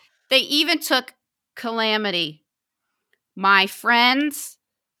 They even took Calamity. My friends,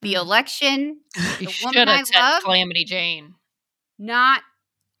 the election, You the should woman I have said love, Calamity Jane. not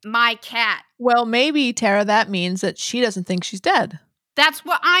my cat. Well, maybe, Tara, that means that she doesn't think she's dead. That's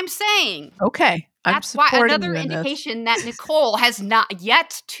what I'm saying. Okay. I'm That's why supporting another you in this. indication that Nicole has not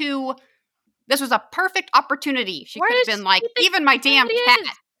yet to. This was a perfect opportunity. She Where could have does been like, she think even my damn Calamity cat, is?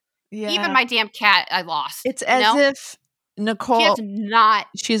 Yeah. even my damn cat, I lost. It's you as know? if She Nicole, has not.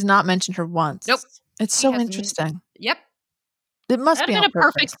 she has not mentioned her once. Nope. It's She so has interesting. Yep. It must That'd be have on been a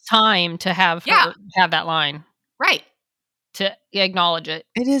perfect purpose. time to have her Yeah. have that line Right. to acknowledge it.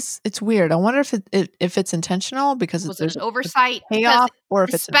 It is. It's weird. I wonder if it's intentional because Was it there's an a oversight? Because payoff, or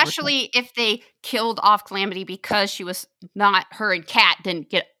if it's an oversight. especially if they killed off Calamity because she was not, her and Cat didn't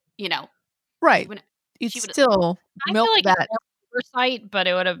get, right. when- You'd she would've- still I milk feel like that. it's more oversight, but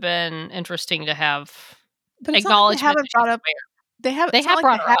it would have been interesting to have But it's not like acknowledgement. they haven't that brought she's up. aware. They have. They It's have not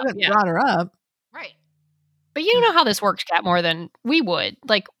brought like her they up, haven't yeah. brought her up. Right. But you know how this works, Kat, more than we would.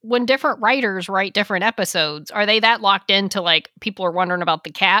 Like when different writers write different episodes, are they that locked into like people are wondering about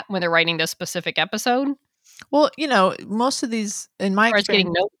the cat when they're writing this specific episode? Well, most of these, in my Or it's getting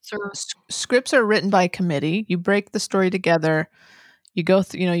experience, notes or scripts are written by committee. You break the story together. You go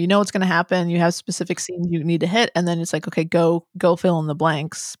through, you know what's going to happen. You have specific scenes you need to hit, and then it's like, okay, go fill in the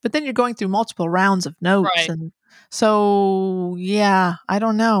blanks. But then you're going through multiple rounds of notes, Right. and so yeah, I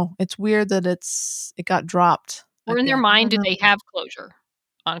don't know. It's weird that it got dropped. or at in the their end. I mind, don't do know. they have closure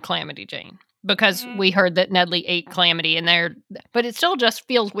on Calamity Jane? Because we heard that Nedley ate Calamity, but it still just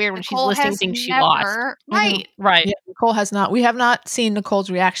feels weird when she's Nicole listing has things she lost. never I know. right. Right. Yeah, Nicole has not. We have not seen Nicole's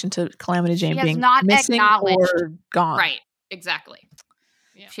reaction to Calamity She Jane has being not missing acknowledged- or gone. Right. Exactly.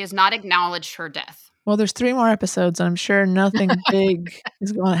 Yeah. She has not acknowledged her death. Well, there's 3 more episodes, and I'm sure nothing big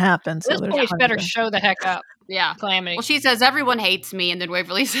is going to happen. At So this there's point, she plenty better to- show the heck up, Yeah. Calamity. Well, she says everyone hates me, and then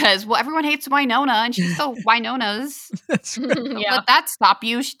Waverly says, "Well, everyone hates Winona, and she's the Winona's. That's right. Don't Yeah. let that stop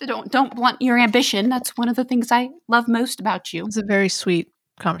you. Don't blunt your ambition. That's one of the things I love most about you." It was a very sweet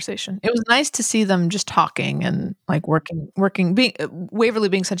conversation. It was nice to see them just talking and like working, being Waverly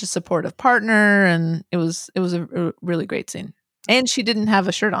being such a supportive partner, and it was a really great scene. And she didn't have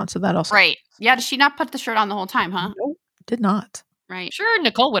a shirt on, so that also Right? Yeah. Did she not put the shirt on the whole time? Huh? Nope, did not. Right. Sure,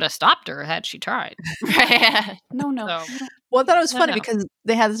 Nicole would have stopped her had she tried. No. So- Well, I thought it was No, funny no. because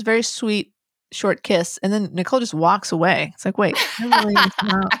they had this very sweet short kiss, and then Nicole just walks away. It's like, wait, Waverly's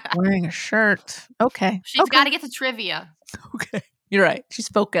not wearing a shirt. Okay, She's got to get to trivia. okay. You're right. She's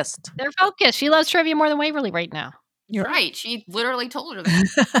focused. They're focused. She loves trivia more than Waverly right now. You're Right. She literally told her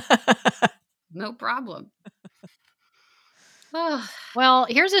that. right. No problem. Well,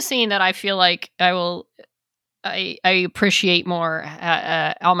 here's a scene that I feel like I appreciate more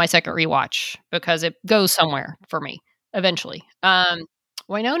on my second rewatch because it goes somewhere for me eventually.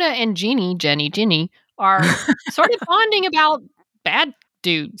 Winona and Ginny are sort of bonding about bad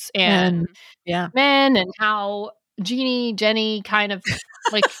dudes and yeah, men and how Jenny kind of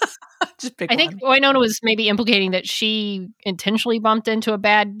like just pick I think Winona was maybe implicating that she intentionally bumped into a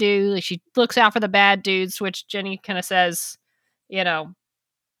bad dude. Like she looks out for the bad dudes, which Jenny kind of says,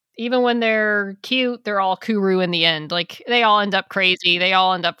 even when they're cute, they're all Kuru in the end. Like they all end up crazy. They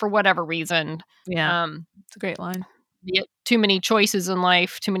all end up for whatever reason. Yeah, it's a great line. Too many choices in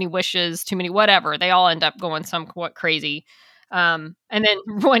life, too many wishes, too many whatever. They all end up going somewhat crazy. And then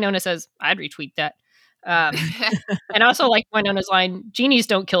Winona says, "I'd retweet that." And I also like Winona's line, "Genies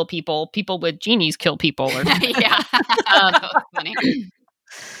don't kill people. People with genies kill people." Or Yeah. That was funny.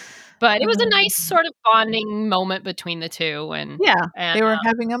 But it was a nice sort of bonding moment between the two. And they were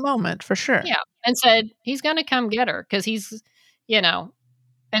having a moment for sure. Yeah. And said, he's going to come get her because he's, And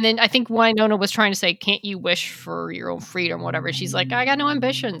then I think Winona was trying to say, can't you wish for your own freedom, whatever. She's like, I got no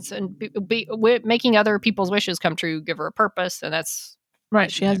ambitions. And making other people's wishes come true, give her a purpose. And that's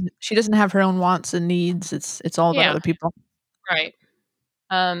right. She doesn't have her own wants and needs. It's all about other people. Right.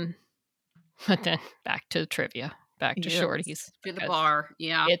 But then back to trivia. Back to Shorty's. To the bar.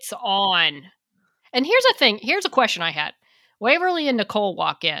 Yeah. It's on. And here's the thing. Here's a question I had. Waverly and Nicole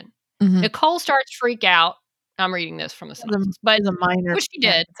walk in. Mhm. Nicole starts to freak out. I'm reading this from the synopsis, but It's a minor. which she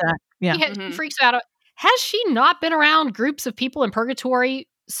did. Yeah. She freaks out. Has she not been around groups of people in purgatory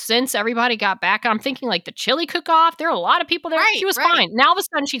since everybody got back? I'm thinking like the chili cook-off. There are a lot of people there. Right, she was right. fine. Now all of a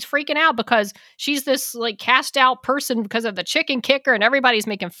sudden she's freaking out because she's this like cast out person because of the chicken kicker and everybody's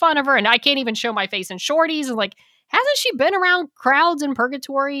making fun of her and I can't even show my face in Shorties. And like, hasn't she been around crowds in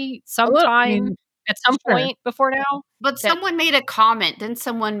purgatory sometime at some point before now? But someone made a comment. Didn't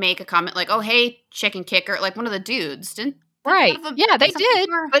someone make a comment like, "Oh, hey, chicken kicker," like one of the dudes? Didn't Right. Yeah, they something did.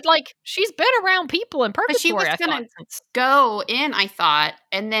 for- But like she's been around people in purgatory. But she was I gonna thought, since- go in, I thought,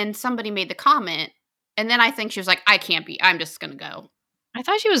 and then somebody made the comment, and then I think she was like, "I can't be. I'm just gonna go." I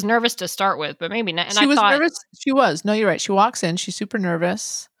thought she was nervous to start with, but maybe not. And She I was thought, nervous. She was. No, you're right. She walks in. She's super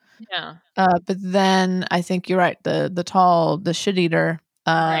nervous. yeah, But then I think you're right. The shit eater.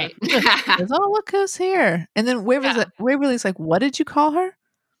 right. Says, "Oh, look who's here!" And then Waverly's like, "What did you call her?"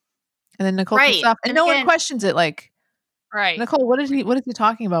 And then Nicole takes Right. off, and And no one again- questions it. Like, Right. Nicole, what is he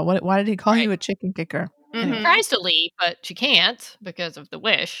talking about? Why did he call you Right. a chicken kicker? Mhm. Tries to leave, but she can't because of the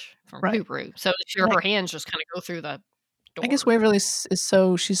wish from Right. Kuru. So sure, her hands just kind of go through the door. I guess Waverly is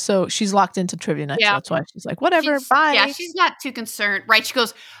she's locked into trivia night. So Yeah. that's why she's like, whatever, She's- bye. Yeah, she's not too concerned. Right? She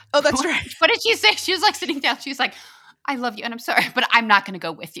goes, Oh, that's right. What did she say? She was like sitting down. She was like, "I love you, and I'm sorry, but I'm not going to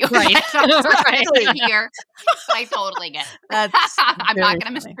go with you." Right. I'm Right. totally here. I totally get it. That's I'm very not going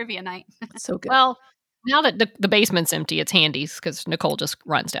to miss funny. trivia night. It's so good. Well, now that the basement's empty, it's Handy's because Nicole just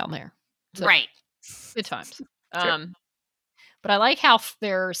runs down there. So, Right. Good times. Sure. But I like how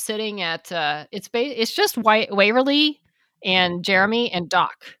they're sitting at it's just Waverly and Jeremy and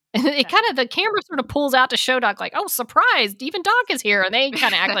Doc And it kind of, the camera sort of pulls out to show Doc, like, oh, surprised, even Doc is here. And they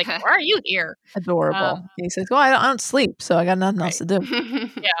kind of act like, why are you here? Adorable. He says, well, I don't sleep, so I got nothing else to do.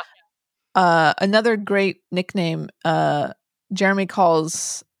 Another great nickname, Jeremy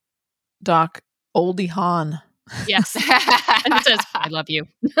calls Doc Oldie Hawn. Yes. And it says, I love you.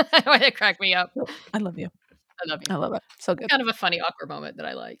 It cracked me up. I love you. I love you. I love it. So good. Kind of a funny, awkward moment that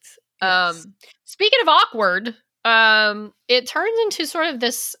I liked. Yes. Speaking of awkward, it turns into sort of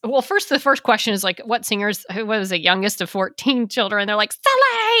this. Well, the first question is like, what singers? Who was the youngest of 14 children? They're like,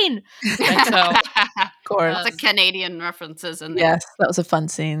 Celine. And so, Of course. Lots of Canadian references in there. Yes, that was a fun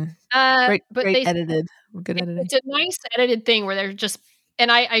scene. but Great edited. Good editing. it's a nice edited thing where they're just.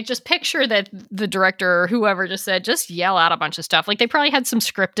 And I just picture that the director or whoever just said, just yell out a bunch of stuff. Like they probably had some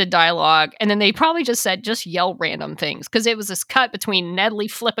scripted dialogue and then they probably just said, just yell random things. Because it was this cut between Nedley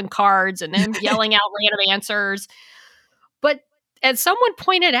flipping cards and them yelling out random answers. But as someone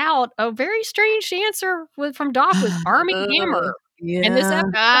pointed out, a very strange answer from Doc was Army Hammer. Yeah. And this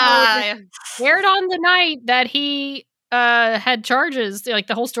episode aired on the night that he had charges, like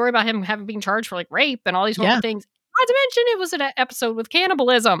the whole story about him being charged for like rape and all these horrible things. Not to mention, it was an episode with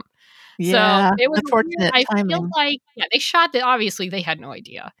cannibalism. Yeah, so it was unfortunate I timing. feel like they shot that. Obviously, they had no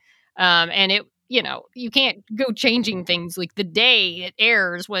idea, and it. You can't go changing things like the day it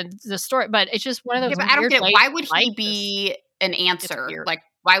airs when the story. But it's just one of those. Yeah, but I don't get it. Why would he like be an answer? Like,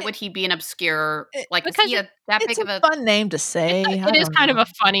 why would he be an obscure? Like, is he that big of a fun name to say? It is kind of a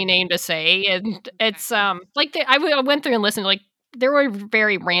funny name to say, and it's like I went through and listened. Like there were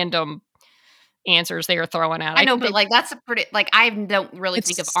very random answers they were throwing out. I know, but like that's a pretty like I don't really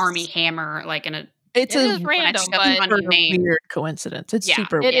think of Army Hammer like in a. It's a random, but weird coincidence. It's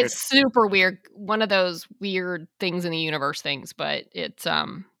super weird. It is super weird. One of those weird things in the universe things, but it's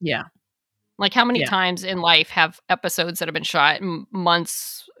like how many times in life have episodes that have been shot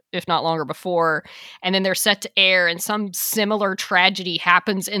months, if not longer, before, and then they're set to air, and some similar tragedy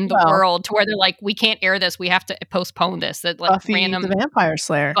happens in the world to where they're like, we can't air this, we have to postpone this. That like Buffy the Vampire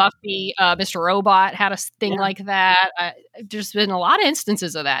Slayer, Buffy, Mr. Robot had a thing like that. There's been a lot of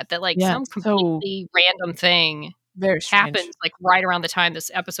instances of that like some completely random thing very strange. happens like right around the time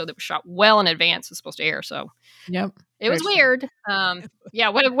this episode that was shot well in advance was supposed to air. So it was weird.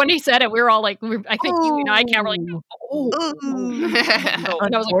 When he said it, we were all like, I think you and I can't really. And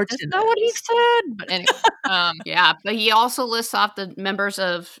I was like, that's not what he said. But anyway, but he also lists off the members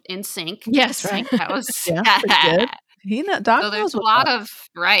of NSYNC. Yes, right. That was good. Doc so there's a lot of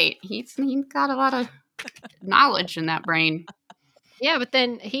He's got a lot of knowledge in that brain. Yeah, but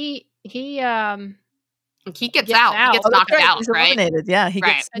then he gets out. He gets knocked out. He's right? Eliminated. Yeah, he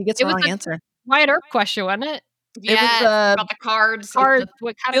gets the wrong answer. Wyatt Earp question, wasn't it? Yeah, about the cards.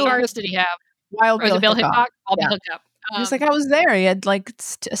 What kind of cards did he have? Wild Bill Hickok. All Bill Hickok. He's like, I was there. He had like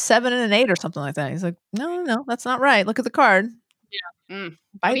a 7 and an 8 or something like that. He's like, no, that's not right. Look at the card. Yeah.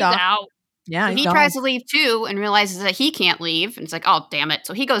 Bye, Doc. Out. Yeah, he tries to leave too and realizes that he can't leave. And it's like, oh, damn it.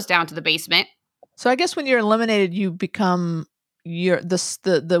 So he goes down to the basement. So I guess when you're eliminated, you become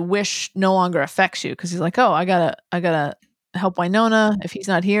the wish no longer affects you because he's like, oh, I gotta help Winona. If he's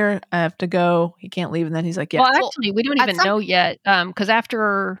not here, I have to go. He can't leave. And then he's like, yeah. Well, actually, we don't even know yet because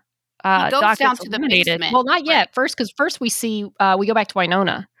after Doc down gets to the eliminated. basement. Well, not yet. First we see we go back to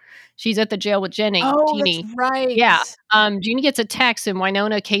Winona. She's at the jail with Jeannie. Oh, that's right. Yeah. Jeannie gets a text and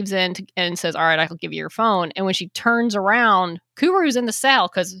Winona caves in and says, all right, I'll give you your phone. And when she turns around, Kuru's in the cell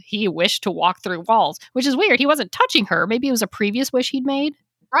because he wished to walk through walls, which is weird. He wasn't touching her. Maybe it was a previous wish he'd made.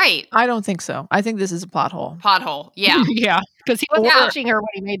 Right. I don't think so. I think this is a plot hole. Yeah. Yeah. Because he wasn't touching her when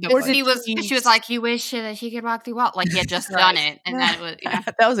he made the wish. She was like, you wish that she could walk through walls. Like he had just done it. And that was,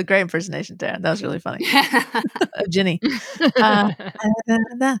 that was a great impersonation, Darren. That was really funny. Of Ginny.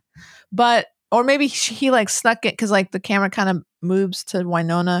 But, or maybe he like snuck it because like the camera kind of moves to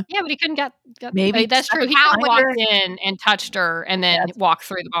Winona. Yeah, but he couldn't get maybe that's true. He walked in and touched her and then walked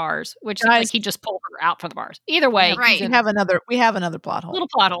through the bars, which is like he just pulled her out from the bars. Either way, we have another plot hole. Little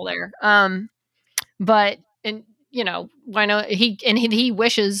plot hole there. But Winona he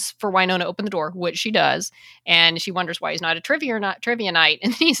wishes for Winona to open the door, which she does, and she wonders why he's not a trivia night,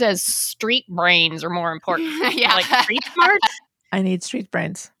 and he says street brains are more important. Like street smarts. I need street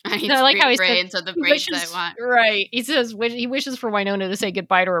brains. I need street brains are the brains I want. Right. He says he wishes for Winona to say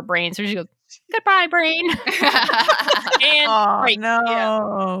goodbye to her brain. So she goes, goodbye, brain. And no.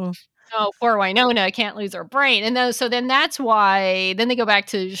 Yeah. Oh, poor Winona can't lose her brain. And then that's why then they go back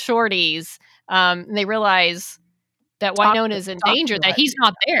to Shorty's. And they realize that Winona is in danger, that he's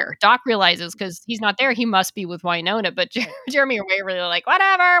not there. Doc realizes because he's not there, he must be with Winona. But Jeremy and Waverly are like,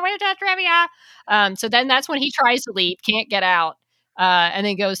 whatever, we're just trivia. So then that's when he tries to leave, can't get out. And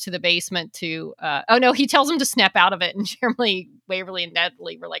then goes to the basement to, oh no, he tells him to snap out of it. And Jeremy, Waverly, and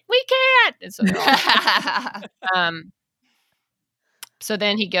Natalie were like, we can't. And so they're all, so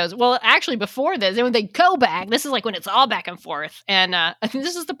then he goes, well, actually before this, and when they go back, this is like when it's all back and forth. And I think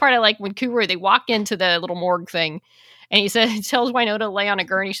this is the part I like when Kuru, they walk into the little morgue thing. And he tells Winona to lay on a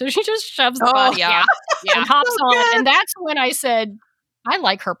gurney. So she just shoves the body out and hops on. And that's when I said, I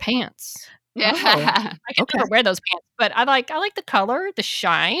like her pants. Yeah. I can never wear those pants, but I like the color, the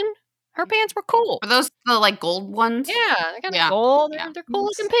shine. Her pants were cool. Are those the like gold ones? Yeah, they got gold. Yeah. They're cool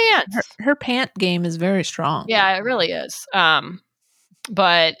looking pants. Her pant game is very strong. Yeah, it really is.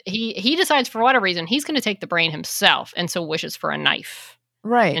 But he decides for whatever reason he's going to take the brain himself, and so wishes for a knife.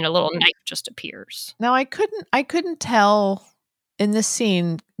 Right. And a little knife just appears. Now I couldn't tell in this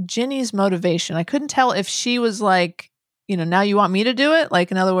scene Ginny's motivation. I couldn't tell if she was like, now you want me to do it? Like,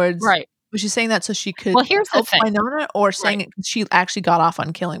 in other words, right. Was she saying that so she could here's help the thing. Winona, or saying it 'cause she actually got off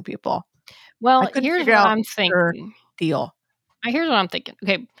on killing people? Well, here's what I'm thinking. Deal. Here's what I'm thinking.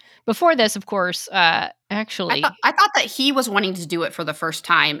 Okay, before this, of course, actually, I thought that he was wanting to do it for the first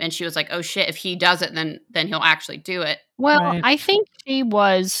time, and she was like, "Oh shit! If he does it, then he'll actually do it." Well, Right. I think she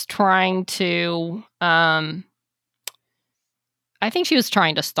was trying to. I think she was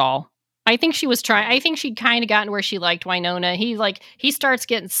trying to stall. I think she kind of gotten where she liked Winona. He starts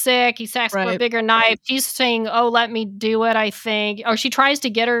getting sick. He asks for a Right. bigger knife. She's saying, "Oh, let me do it." I think, or she tries to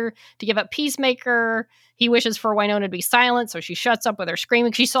get her to give up Peacemaker. He wishes for Winona to be silent, so she shuts up with her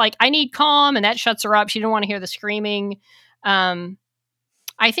screaming. She's like, "I need calm," and that shuts her up. She didn't want to hear the screaming.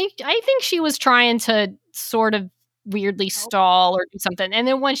 I think she was trying to sort of weirdly stall or do something, and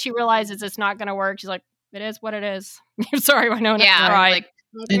then when she realizes it's not going to work, she's like, "It is what it is." I'm sorry, Winona. Yeah, Right. like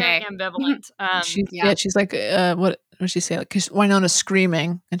Very okay. ambivalent. She's like, what does she say? Like, 'cause Winona's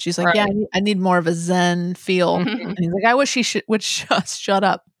screaming, and she's like, Right. "Yeah, I need more of a Zen feel." And he's like, "I wish she would shut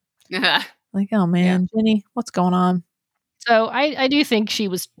up." Like, oh man, Ginny, what's going on? So I do think she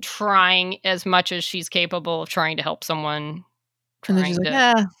was trying as much as she's capable of trying to help someone. And then she's like,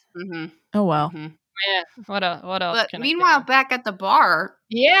 trying "Yeah, oh well." yeah, what else? But can I meanwhile, do? back at the bar,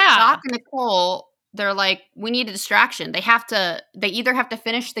 Yeah, Doc and Nicole, they're like, "We need a distraction. They either have to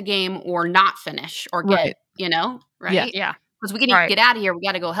finish the game or not finish, or get Right. right? yeah. Because we need to get out of here. We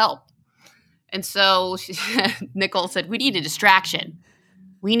got to go help." And so Nicole said, "We need a distraction.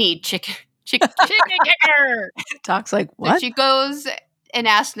 We need chicken kicker." Doc's like, So "What?" she goes and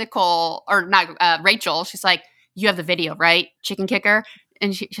asks Nicole, or not Rachel. She's like, "You have the video, right? Chicken kicker."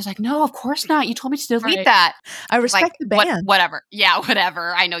 And she's like, "No, of course not. You told me to delete Right. that." I respect the band. Whatever. Yeah,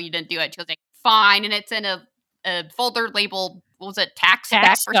 whatever. I know you didn't do it. She was like, "Fine." And it's in a folder labeled, what was it? Tax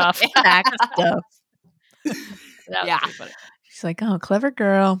Tax or stuff. something. Back stuff. That was Yeah. pretty funny. She's like, "Oh, clever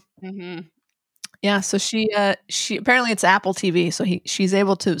girl." Mhm. Yeah, so she apparently it's Apple TV, so she's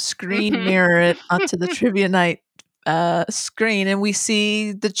able to screen mirror it onto the trivia night screen, and we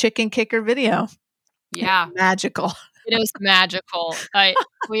see the chicken kicker video. Yeah. Magical. It was magical.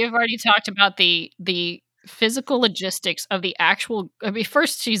 We have already talked about the physical logistics of the actual. I mean,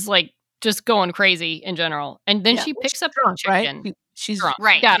 first she's like just going crazy in general, and then Yeah, she well, picks she's up drunk, the chicken. right? She's Drunk.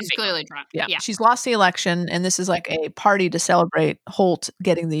 Right. Gotta She's be. clearly drunk. yeah, Yeah. she's lost the election, and this is like a party to celebrate Holt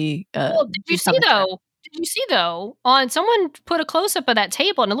getting the. Well, did you see though? On someone put a close up of that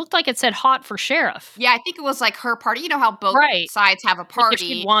table, and it looked like it said "hot for sheriff." Yeah, I think it was like her party. You know how both Right. sides have a party.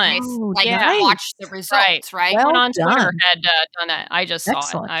 she won. And they, Oh, like nice. watch the results, right? Well Someone on Twitter done. had done that. I just saw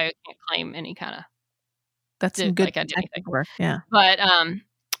Excellent. it. I can't claim any kind of. That's some did good like I did anything. technical work. Yeah.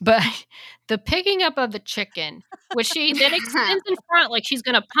 But the picking up of the chicken, which she then extends in front like she's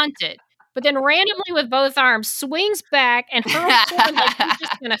gonna punt it, but then randomly with both arms swings back and hurls forward like she's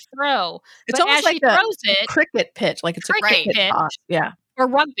just gonna throw. It's But almost as like she a throws it, cricket pitch, like it's a Cricket cricket pitch. toss. Yeah. or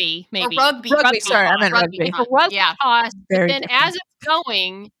rugby maybe, Or rugby. Rugby, sorry, I meant rugby. it's a rugby Yeah. toss. Very Then different. as it's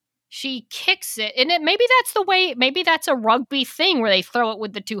going, she kicks it, and maybe that's the way. Maybe that's a rugby thing where they throw it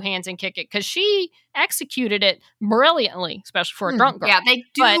with the two hands and kick it, because she executed it brilliantly, especially for a drunk girl. Yeah, they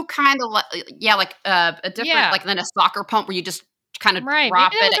do But- kind of like a different like than a soccer pump where you just kind of Right,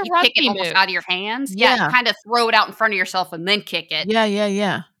 drop maybe it that and was a you kick it rugby almost move. out of your hands. Yeah. Yeah, you kind of throw it out in front of yourself and then kick it. Yeah.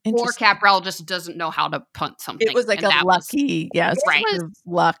 Or Interesting. Cabrell just doesn't know how to punt something. It was like and a that was- lucky, yeah, it's Right. sort of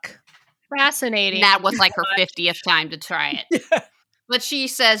luck. Fascinating. And that was like her 50th time to try it. But she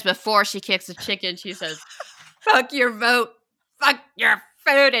says before she kicks the chicken, she says, "Fuck your vote, fuck your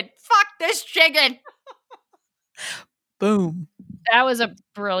food, and fuck this chicken." Boom. That was a It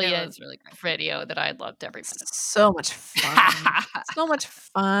brilliant was really great. video that I loved every minute. So much fun. So much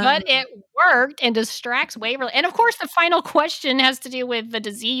fun. But it worked and distracts Waverly. And of course, the final question has to do with the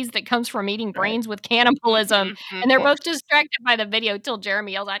disease that comes from eating brains with cannibalism. Mhm, And they're mhm. both distracted by the video till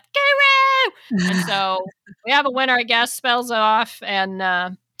Jeremy yells out, Guru! And so we have a winner, I guess, spells it off.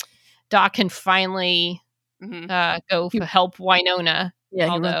 And Doc can finally Mhm. go help Winona. yeah, he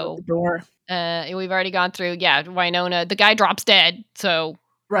runs out Although the door. we've already gone through, Winona. The guy drops dead. So,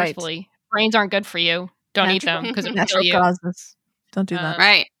 Right. mercifully, brains aren't good for you. Don't eat them because it will kill Natural you. causes. Don't do that.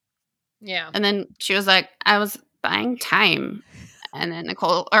 Right. Yeah. And then she was like, I was buying time. And then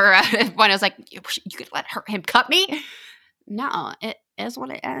Nicole, or when I was like, you could let him cut me? No, it is what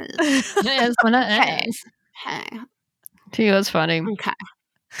it is. It's one of Okay. us. Hey, She was funny. okay.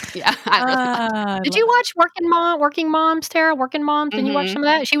 Yeah, I really liked it. Did you watch Working Moms, Tara? Working Moms? Didn't you watch Mhm. some of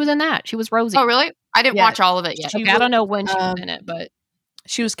that? She was in that. She was Rosie. Oh, really? I didn't Yeah. watch all of it yet. She Okay, I was, don't know when she was in it, but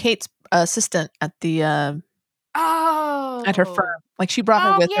She was Kate's assistant at the Oh. at her firm. Like she brought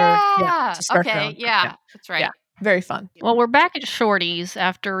her Oh, with her. yeah. To start her Okay, own. yeah. That's right. Yeah. Very fun. well, we're back at Shorty's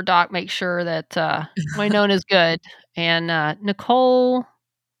after Doc makes sure that Winona's good, and Nicole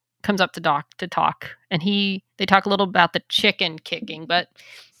comes up to Doc to talk, and they talk a little about the chicken kicking, but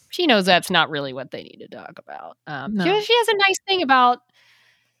she knows that's not really what they need to talk about. No. She has a nice thing about,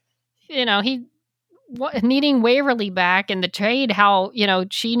 he needing Waverly back in the trade, how,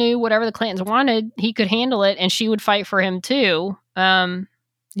 she knew whatever the Clintons wanted, he could handle it, and she would fight for him too.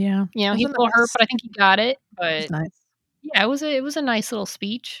 Yeah. He Wasn't told her, nice. but I think he got it. It was But nice. yeah, it was a nice little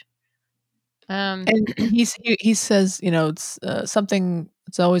speech. And he says, it's something.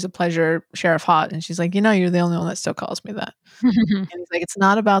 It's always a pleasure, Sheriff Hot. And she's like, you're the only one that still calls me that. And he's like, it's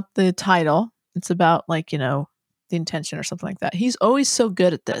not about the title. It's about the intention or something like that. He's always so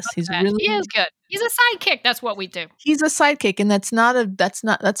good at this. He's he really is good. He's a sidekick. That's what we do. He's a sidekick, and that's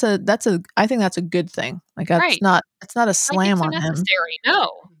a I think that's a good thing. Like that's Right. not it's not a slam Sidekicks are on him. necessary. No,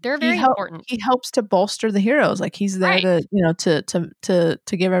 they're very important. He helps to bolster the heroes. Like he's there Right. to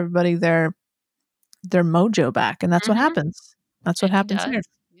give everybody their mojo back, and that's what Mhm. happens. That's what And he happens here.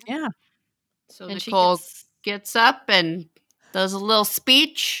 does. Yeah. So And she Nicole gets up and does a little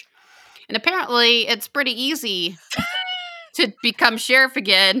speech. And apparently it's pretty easy to become sheriff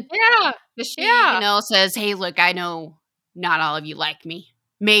again. Yeah. 'Cause she, Yeah. says, hey, look, I know not all of you like me.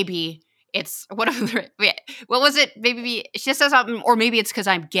 Maybe it's what was it? Maybe she just says something, or maybe it's because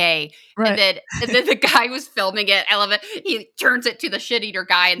I'm gay. Right. And then the guy who's filming it, I love it. He turns it to the shit eater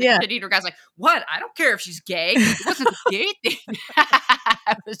guy, and the shit eater guy's like, "What? I don't care if she's gay. It wasn't a gay thing."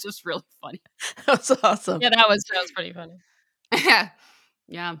 It was just really funny. That's awesome. Yeah, that was pretty funny.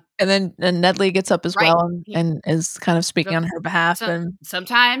 Yeah. And then Nedley gets up as Right. well and is kind of speaking on her behalf. So- and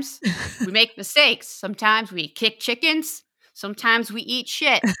Sometimes we make mistakes. Sometimes we kick chickens. Sometimes we eat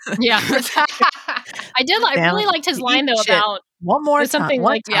shit. Yeah. I really liked his You line eat though shit. about one more it's something time.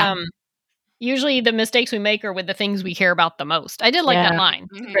 One like time. usually the mistakes we make are with the things we care about the most. I did like that Yeah. line.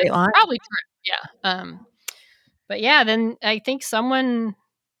 Mhm. Great line. Probably true. Yeah. But yeah, then I think don't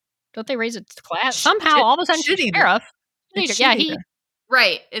they raise it to class? Somehow all of a sudden Shit she's eater. sheriff. It's Yeah, Shit Eater.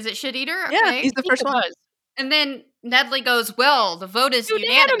 Right. Is it shit eater? Okay. Yeah, he's the I think first it one. was. And then Nedley goes, well, the vote is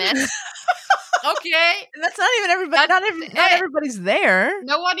unanimous. Okay. And that's not even everybody. That's Not it. everybody's there.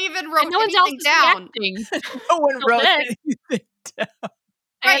 No one even wrote And no one else anything is down. reacting. No one So wrote then- anything down.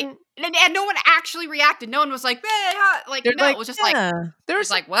 Right. And And no one actually reacted. No one was like, hey, like, They're no, like, it was just yeah, it there's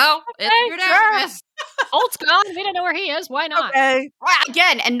was like, well, Okay, it's unanimous. Holt's gone. We don't know where he is. Why not? okay. Well,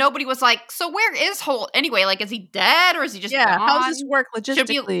 again, and nobody was like, so where is Holt anyway? Like, is he dead or is he just Yeah, gone? how does this work Should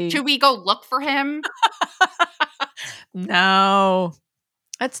logistically? we go look for him? No,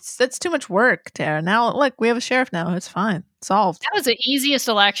 that's too much work, Tara. Now, look, we have a sheriff now. It's fine, solved. That was the easiest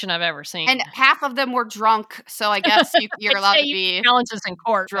election I've ever seen. And half of them were drunk, so I guess you're I'd allowed say to you be can challenge this in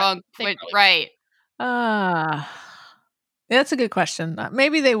court. but drunk. they But, probably- right. Yeah, that's a good question.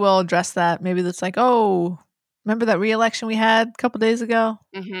 Maybe they will address that. Maybe that's like, oh, remember that re-election we had a couple days ago?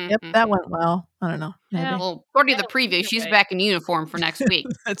 Mhm, Yep, mhm. that went well. I don't know. Maybe Yeah. Well, according to Yeah, the preview, either she's way. back in uniform for next week.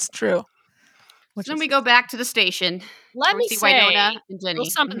 that's true. Which So then is- we go back to the station. Let where me we see say Winona and a Jenny. little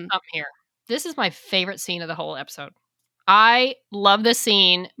something Mhm. here. This is my favorite scene of the whole episode. I love this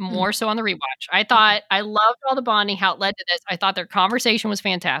scene more so on the rewatch. I loved all the bonding, how it led to this. I thought their conversation was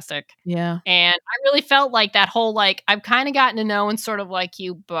fantastic. yeah, And I really felt like that whole, like, I've kind of gotten to know and sort of like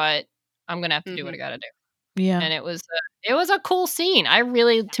you, but I'm going to have to do what I got to do. yeah. And it was a cool scene.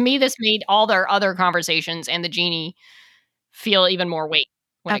 To me, this made all their other conversations and the genie feel even more weight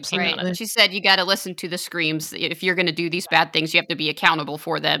when it came out of Absolutely. it. She said you got to listen to the screams. If you're going to do these bad things, you have to be accountable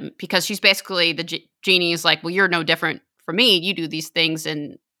for them because she's basically the genie is like, well, you're no different for me, you do these things,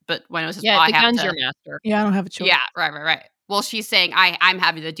 but Winona says, Yeah, well, I the have gun's to. your master. Yeah, I don't have a choice. Yeah, right. Well, she's saying I'm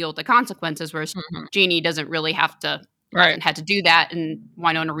having to deal with the consequences, whereas Jeannie doesn't really have to. Right. Hasn't had to do that, and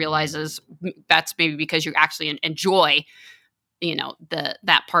Winona realizes that's maybe because you actually enjoy,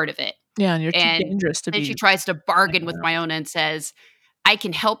 that part of it. Yeah, and you're too And dangerous to then be. she tries to bargain with around. Winona and says, "I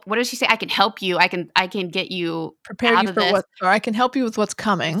can help." What does she say? I can help you. I can get you Prepare out you of for this. what, or I can help you with what's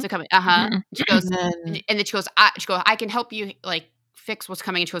coming. What's coming? She goes, And then, and then she goes, I can help you like fix what's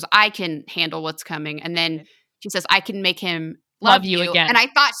coming. And she goes, I can handle what's coming. And then she says, I can make him love you again. And I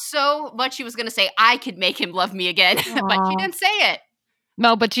thought so much she was going to say, I could make him love me again, but she Aw. didn't say it.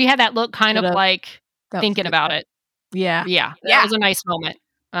 No, but she had that look kind of Should've. like That was thinking good. about it. Yeah. Yeah, Yeah. that was a nice moment.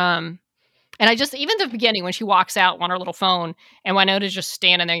 And I just even the beginning when she walks out on her little phone and Winona's just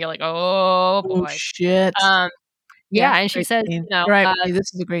standing there, you're like, oh Oh boy. shit. Yeah, and she Great says, scene. You're right, Wendy,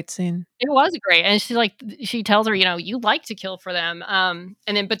 this is a great scene. it was great. And she's like, she tells her, you like to kill for them. And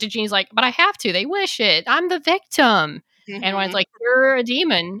then, but Jeannie's like, but I have to. They wish it. I'm the victim. And when it's like, you're a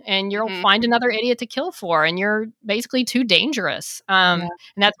demon and you'll find another idiot to kill for, and you're basically too dangerous. And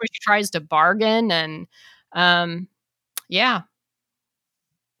that's where she tries to bargain. And yeah.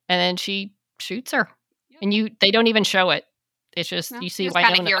 And then she shoots her. And they don't even show it. It's just you see kind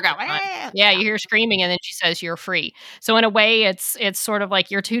of Winona. hear her go, Yeah, you hear screaming, and then she says you're free. So in a way, it's sort of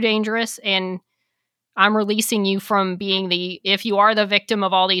like you're too dangerous, and I'm releasing you from being if you are the victim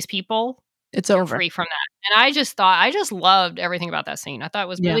of all these people, It's you're over. free from that. And I just loved everything about that scene. I thought it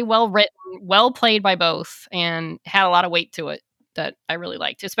was Yeah. really well written, well played by both, and had a lot of weight to it that I really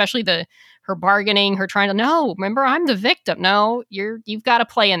liked, especially her bargaining, her trying to, no, remember, I'm the victim. No, you've got to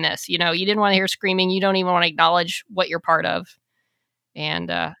play in this. You didn't want to hear screaming. You don't even want to acknowledge what you're part of. And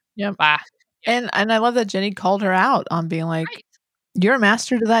Yep. bah. And I love that Jenny called her out on being like, Right. you're a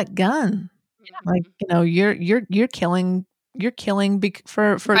master to that gun. Yeah. Like, you're killing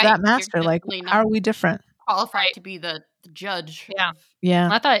for Right. that master. You're Like, definitely how not are we different? qualified to be the judge. Yeah. Yeah.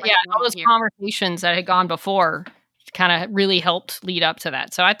 I thought, Right all those here. conversations that had gone before kind of really helped lead up to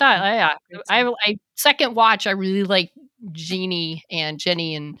that. So I thought, I second watch, I really like Jeannie and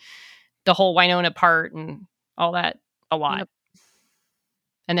Jenny and the whole Winona part and all that a lot. Yep.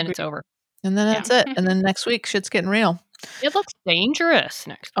 And then it's over. And then that's it. And then next week, shit's getting real. It looks dangerous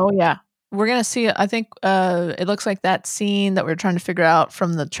next. Oh yeah. We're going to see, I think it looks like that scene that we're trying to figure out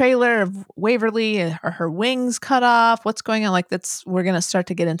from the trailer of Waverly, are her wings cut off? What's going on? Like we're going to start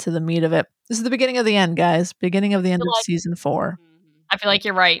to get into the meat of it. This is the beginning of the end, guys. Beginning of the end of season 4. I feel like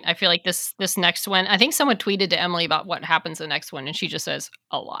you're right. I feel like this next one, I think someone tweeted to Emily about what happens in the next one, and she just says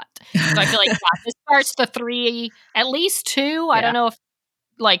a lot. So I feel like this starts to 3, at least 2. I don't know if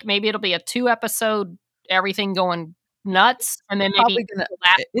like maybe it'll be a 2 episode, everything going nuts, and then maybe the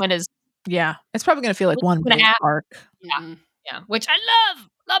last one is. Yeah, it's probably going to feel like one big arc. Yeah, which I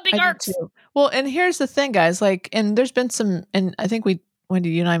love big arcs. Too. Well, and here's the thing, guys. Like, and there's been some, and I think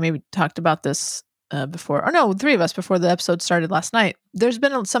Wendy, you and I maybe talked about this before, or no, 3 of us before the episode started last night. There's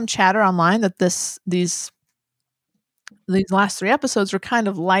been some chatter online that these last 3 episodes were kind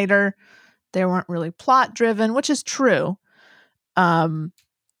of lighter. They weren't really plot driven, which is true. And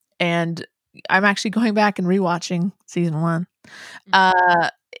I'm actually going back and rewatching season 1.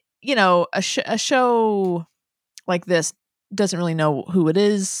 A show like this doesn't really know who it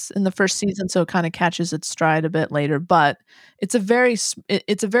is in the first season, so it kind of catches its stride a bit later. But it's a very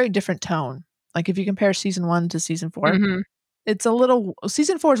different tone. Like if you compare season 1 to season 4, it's a little.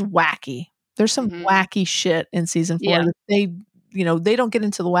 Season 4 is wacky. There's some wacky shit in season 4 that they don't get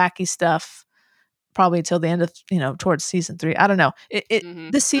into the wacky stuff probably until the end of towards season 3. I don't know.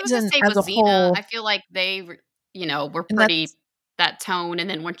 This season as a whole, I feel like they were pretty that tone, and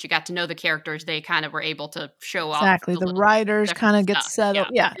then once you got to know the characters, they kind of were able to show off exactly the writers kind of get settled.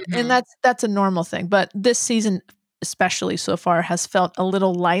 And that's a normal thing. But this season, especially so far, has felt a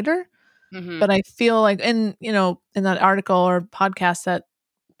little lighter. But I feel like, in that article or podcast that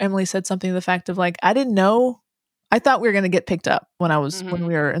Emily said something to the fact of like, I didn't know. I thought we were going to get picked up when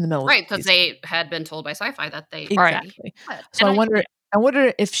we were in the middle, right? Because they had been told by Sci-Fi that they exactly. So I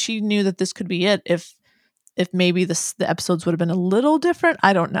wonder if she knew that this could be it. If maybe the episodes would have been a little different.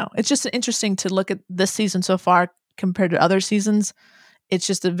 I don't know. It's just interesting to look at this season so far compared to other seasons. It's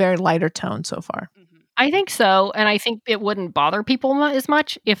just a very lighter tone so far. I think so. And I think it wouldn't bother people as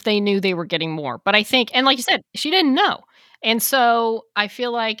much if they knew they were getting more. But I think, and like you said, she didn't know. And so I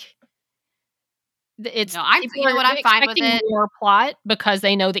feel like it's, I'm fine with it. More plot because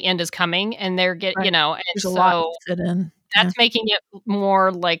they know the end is coming and they're and there's so a lot to fit in. That's making it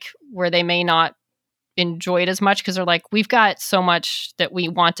more like where they may not enjoy it as much because they're like, we've got so much that we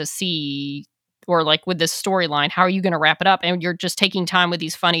want to see or like with this storyline? How are you going to wrap it up? And you're just taking time with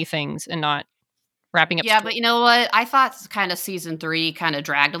these funny things and not wrapping up. Yeah, but you know what? I thought kind of season 3 kind of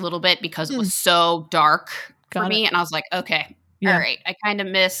dragged a little bit because it was so dark for me. And I was like, okay, all right. I kind of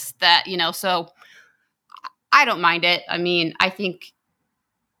missed that, so I don't mind it. I mean, I think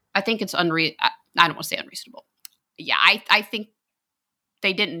it's I don't want to say unreasonable. Yeah, I think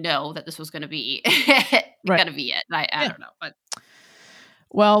they didn't know that this was going to be going to be it. I don't know, but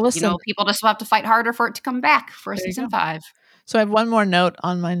well, listen, people just have to fight harder for it to come back for season 5. So I have one more note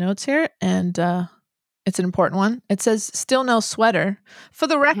on my notes here, and it's an important one. It says, still no sweater. For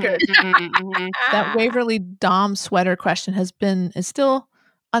the record, that Waverly Dom sweater question is still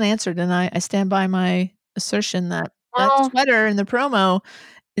unanswered, and I stand by my assertion that that sweater in the promo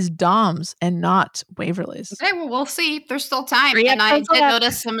is Dom's and not Waverly's. Okay, well, we'll see. There's still time. And I did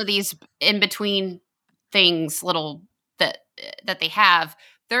notice some of these in-between things, little that they have.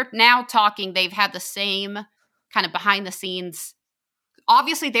 They're now talking. They've had the same kind of behind the scenes.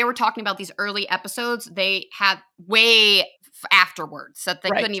 Obviously, they were talking about these early episodes. They had way afterwards that they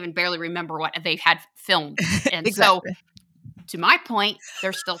couldn't even barely remember what they had filmed. And so, to my point,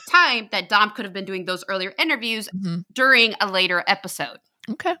 there's still time that Dom could have been doing those earlier interviews during a later episode.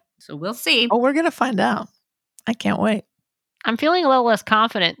 Okay. So we'll see. Oh, we're going to find out. I can't wait. I'm feeling a little less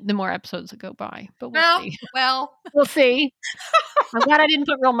confident the more episodes that go by, but we'll see. Well, we'll see. I'm glad I didn't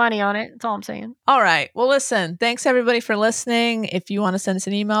put real money on it. That's all I'm saying. All right. Well, listen, thanks everybody for listening. If you want to send us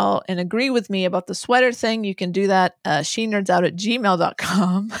an email and agree with me about the sweater thing, you can do that.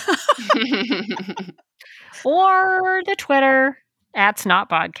 shenerds@gmail.com. Or the Twitter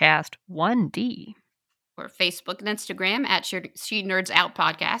 @SnotPodcast1D. Or Facebook and Instagram @She Nerds Out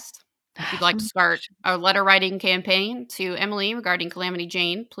Podcast. If you'd like to start a letter writing campaign to Emily regarding Calamity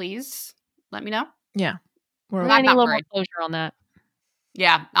Jane, please let me know. Yeah. We're not a little more closure on that.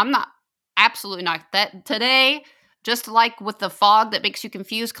 Yeah, I'm not. Absolutely not. That today, just like with the fog that makes you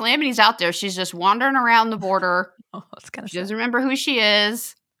confused, Calamity's out there. She's just wandering around the border. That's kind of She doesn't remember who she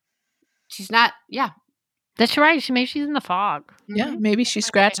is. She's not. Yeah. That's right. Maybe she's in the fog. Yeah. Maybe she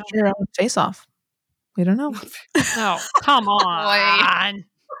scratched her own face off. We don't know. No, come on.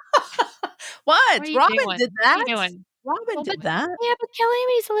 What? Robin did that? What are you doing? Robin did that? Yeah, but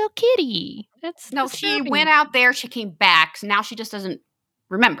Calamity's a little kitty. That's no. She went out there. She came back. So now she just doesn't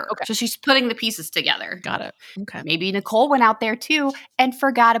remember. Okay. So she's putting the pieces together. Got it. Okay. Maybe Nicole went out there too and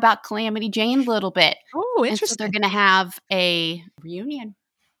forgot about Calamity Jane a little bit. Oh, interesting. So they're going to have a reunion.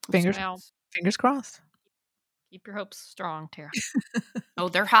 Fingers crossed. Keep your hopes strong, Tara. Oh,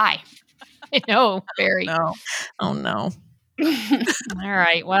 they're high. I know. Very. No. Oh, no. All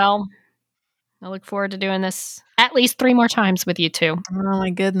right. Well, I look forward to doing this at least 3 more times with you two. Oh, my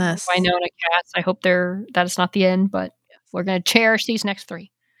goodness. Winona cats. I hope that is not the end, but we're going to cherish these next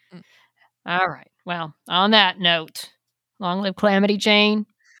 3. All right. Well, on that note, long live Calamity Jane.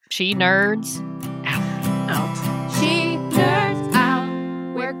 She nerds out. She nerds out.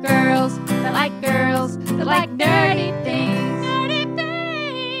 We're girls that like nerdy things.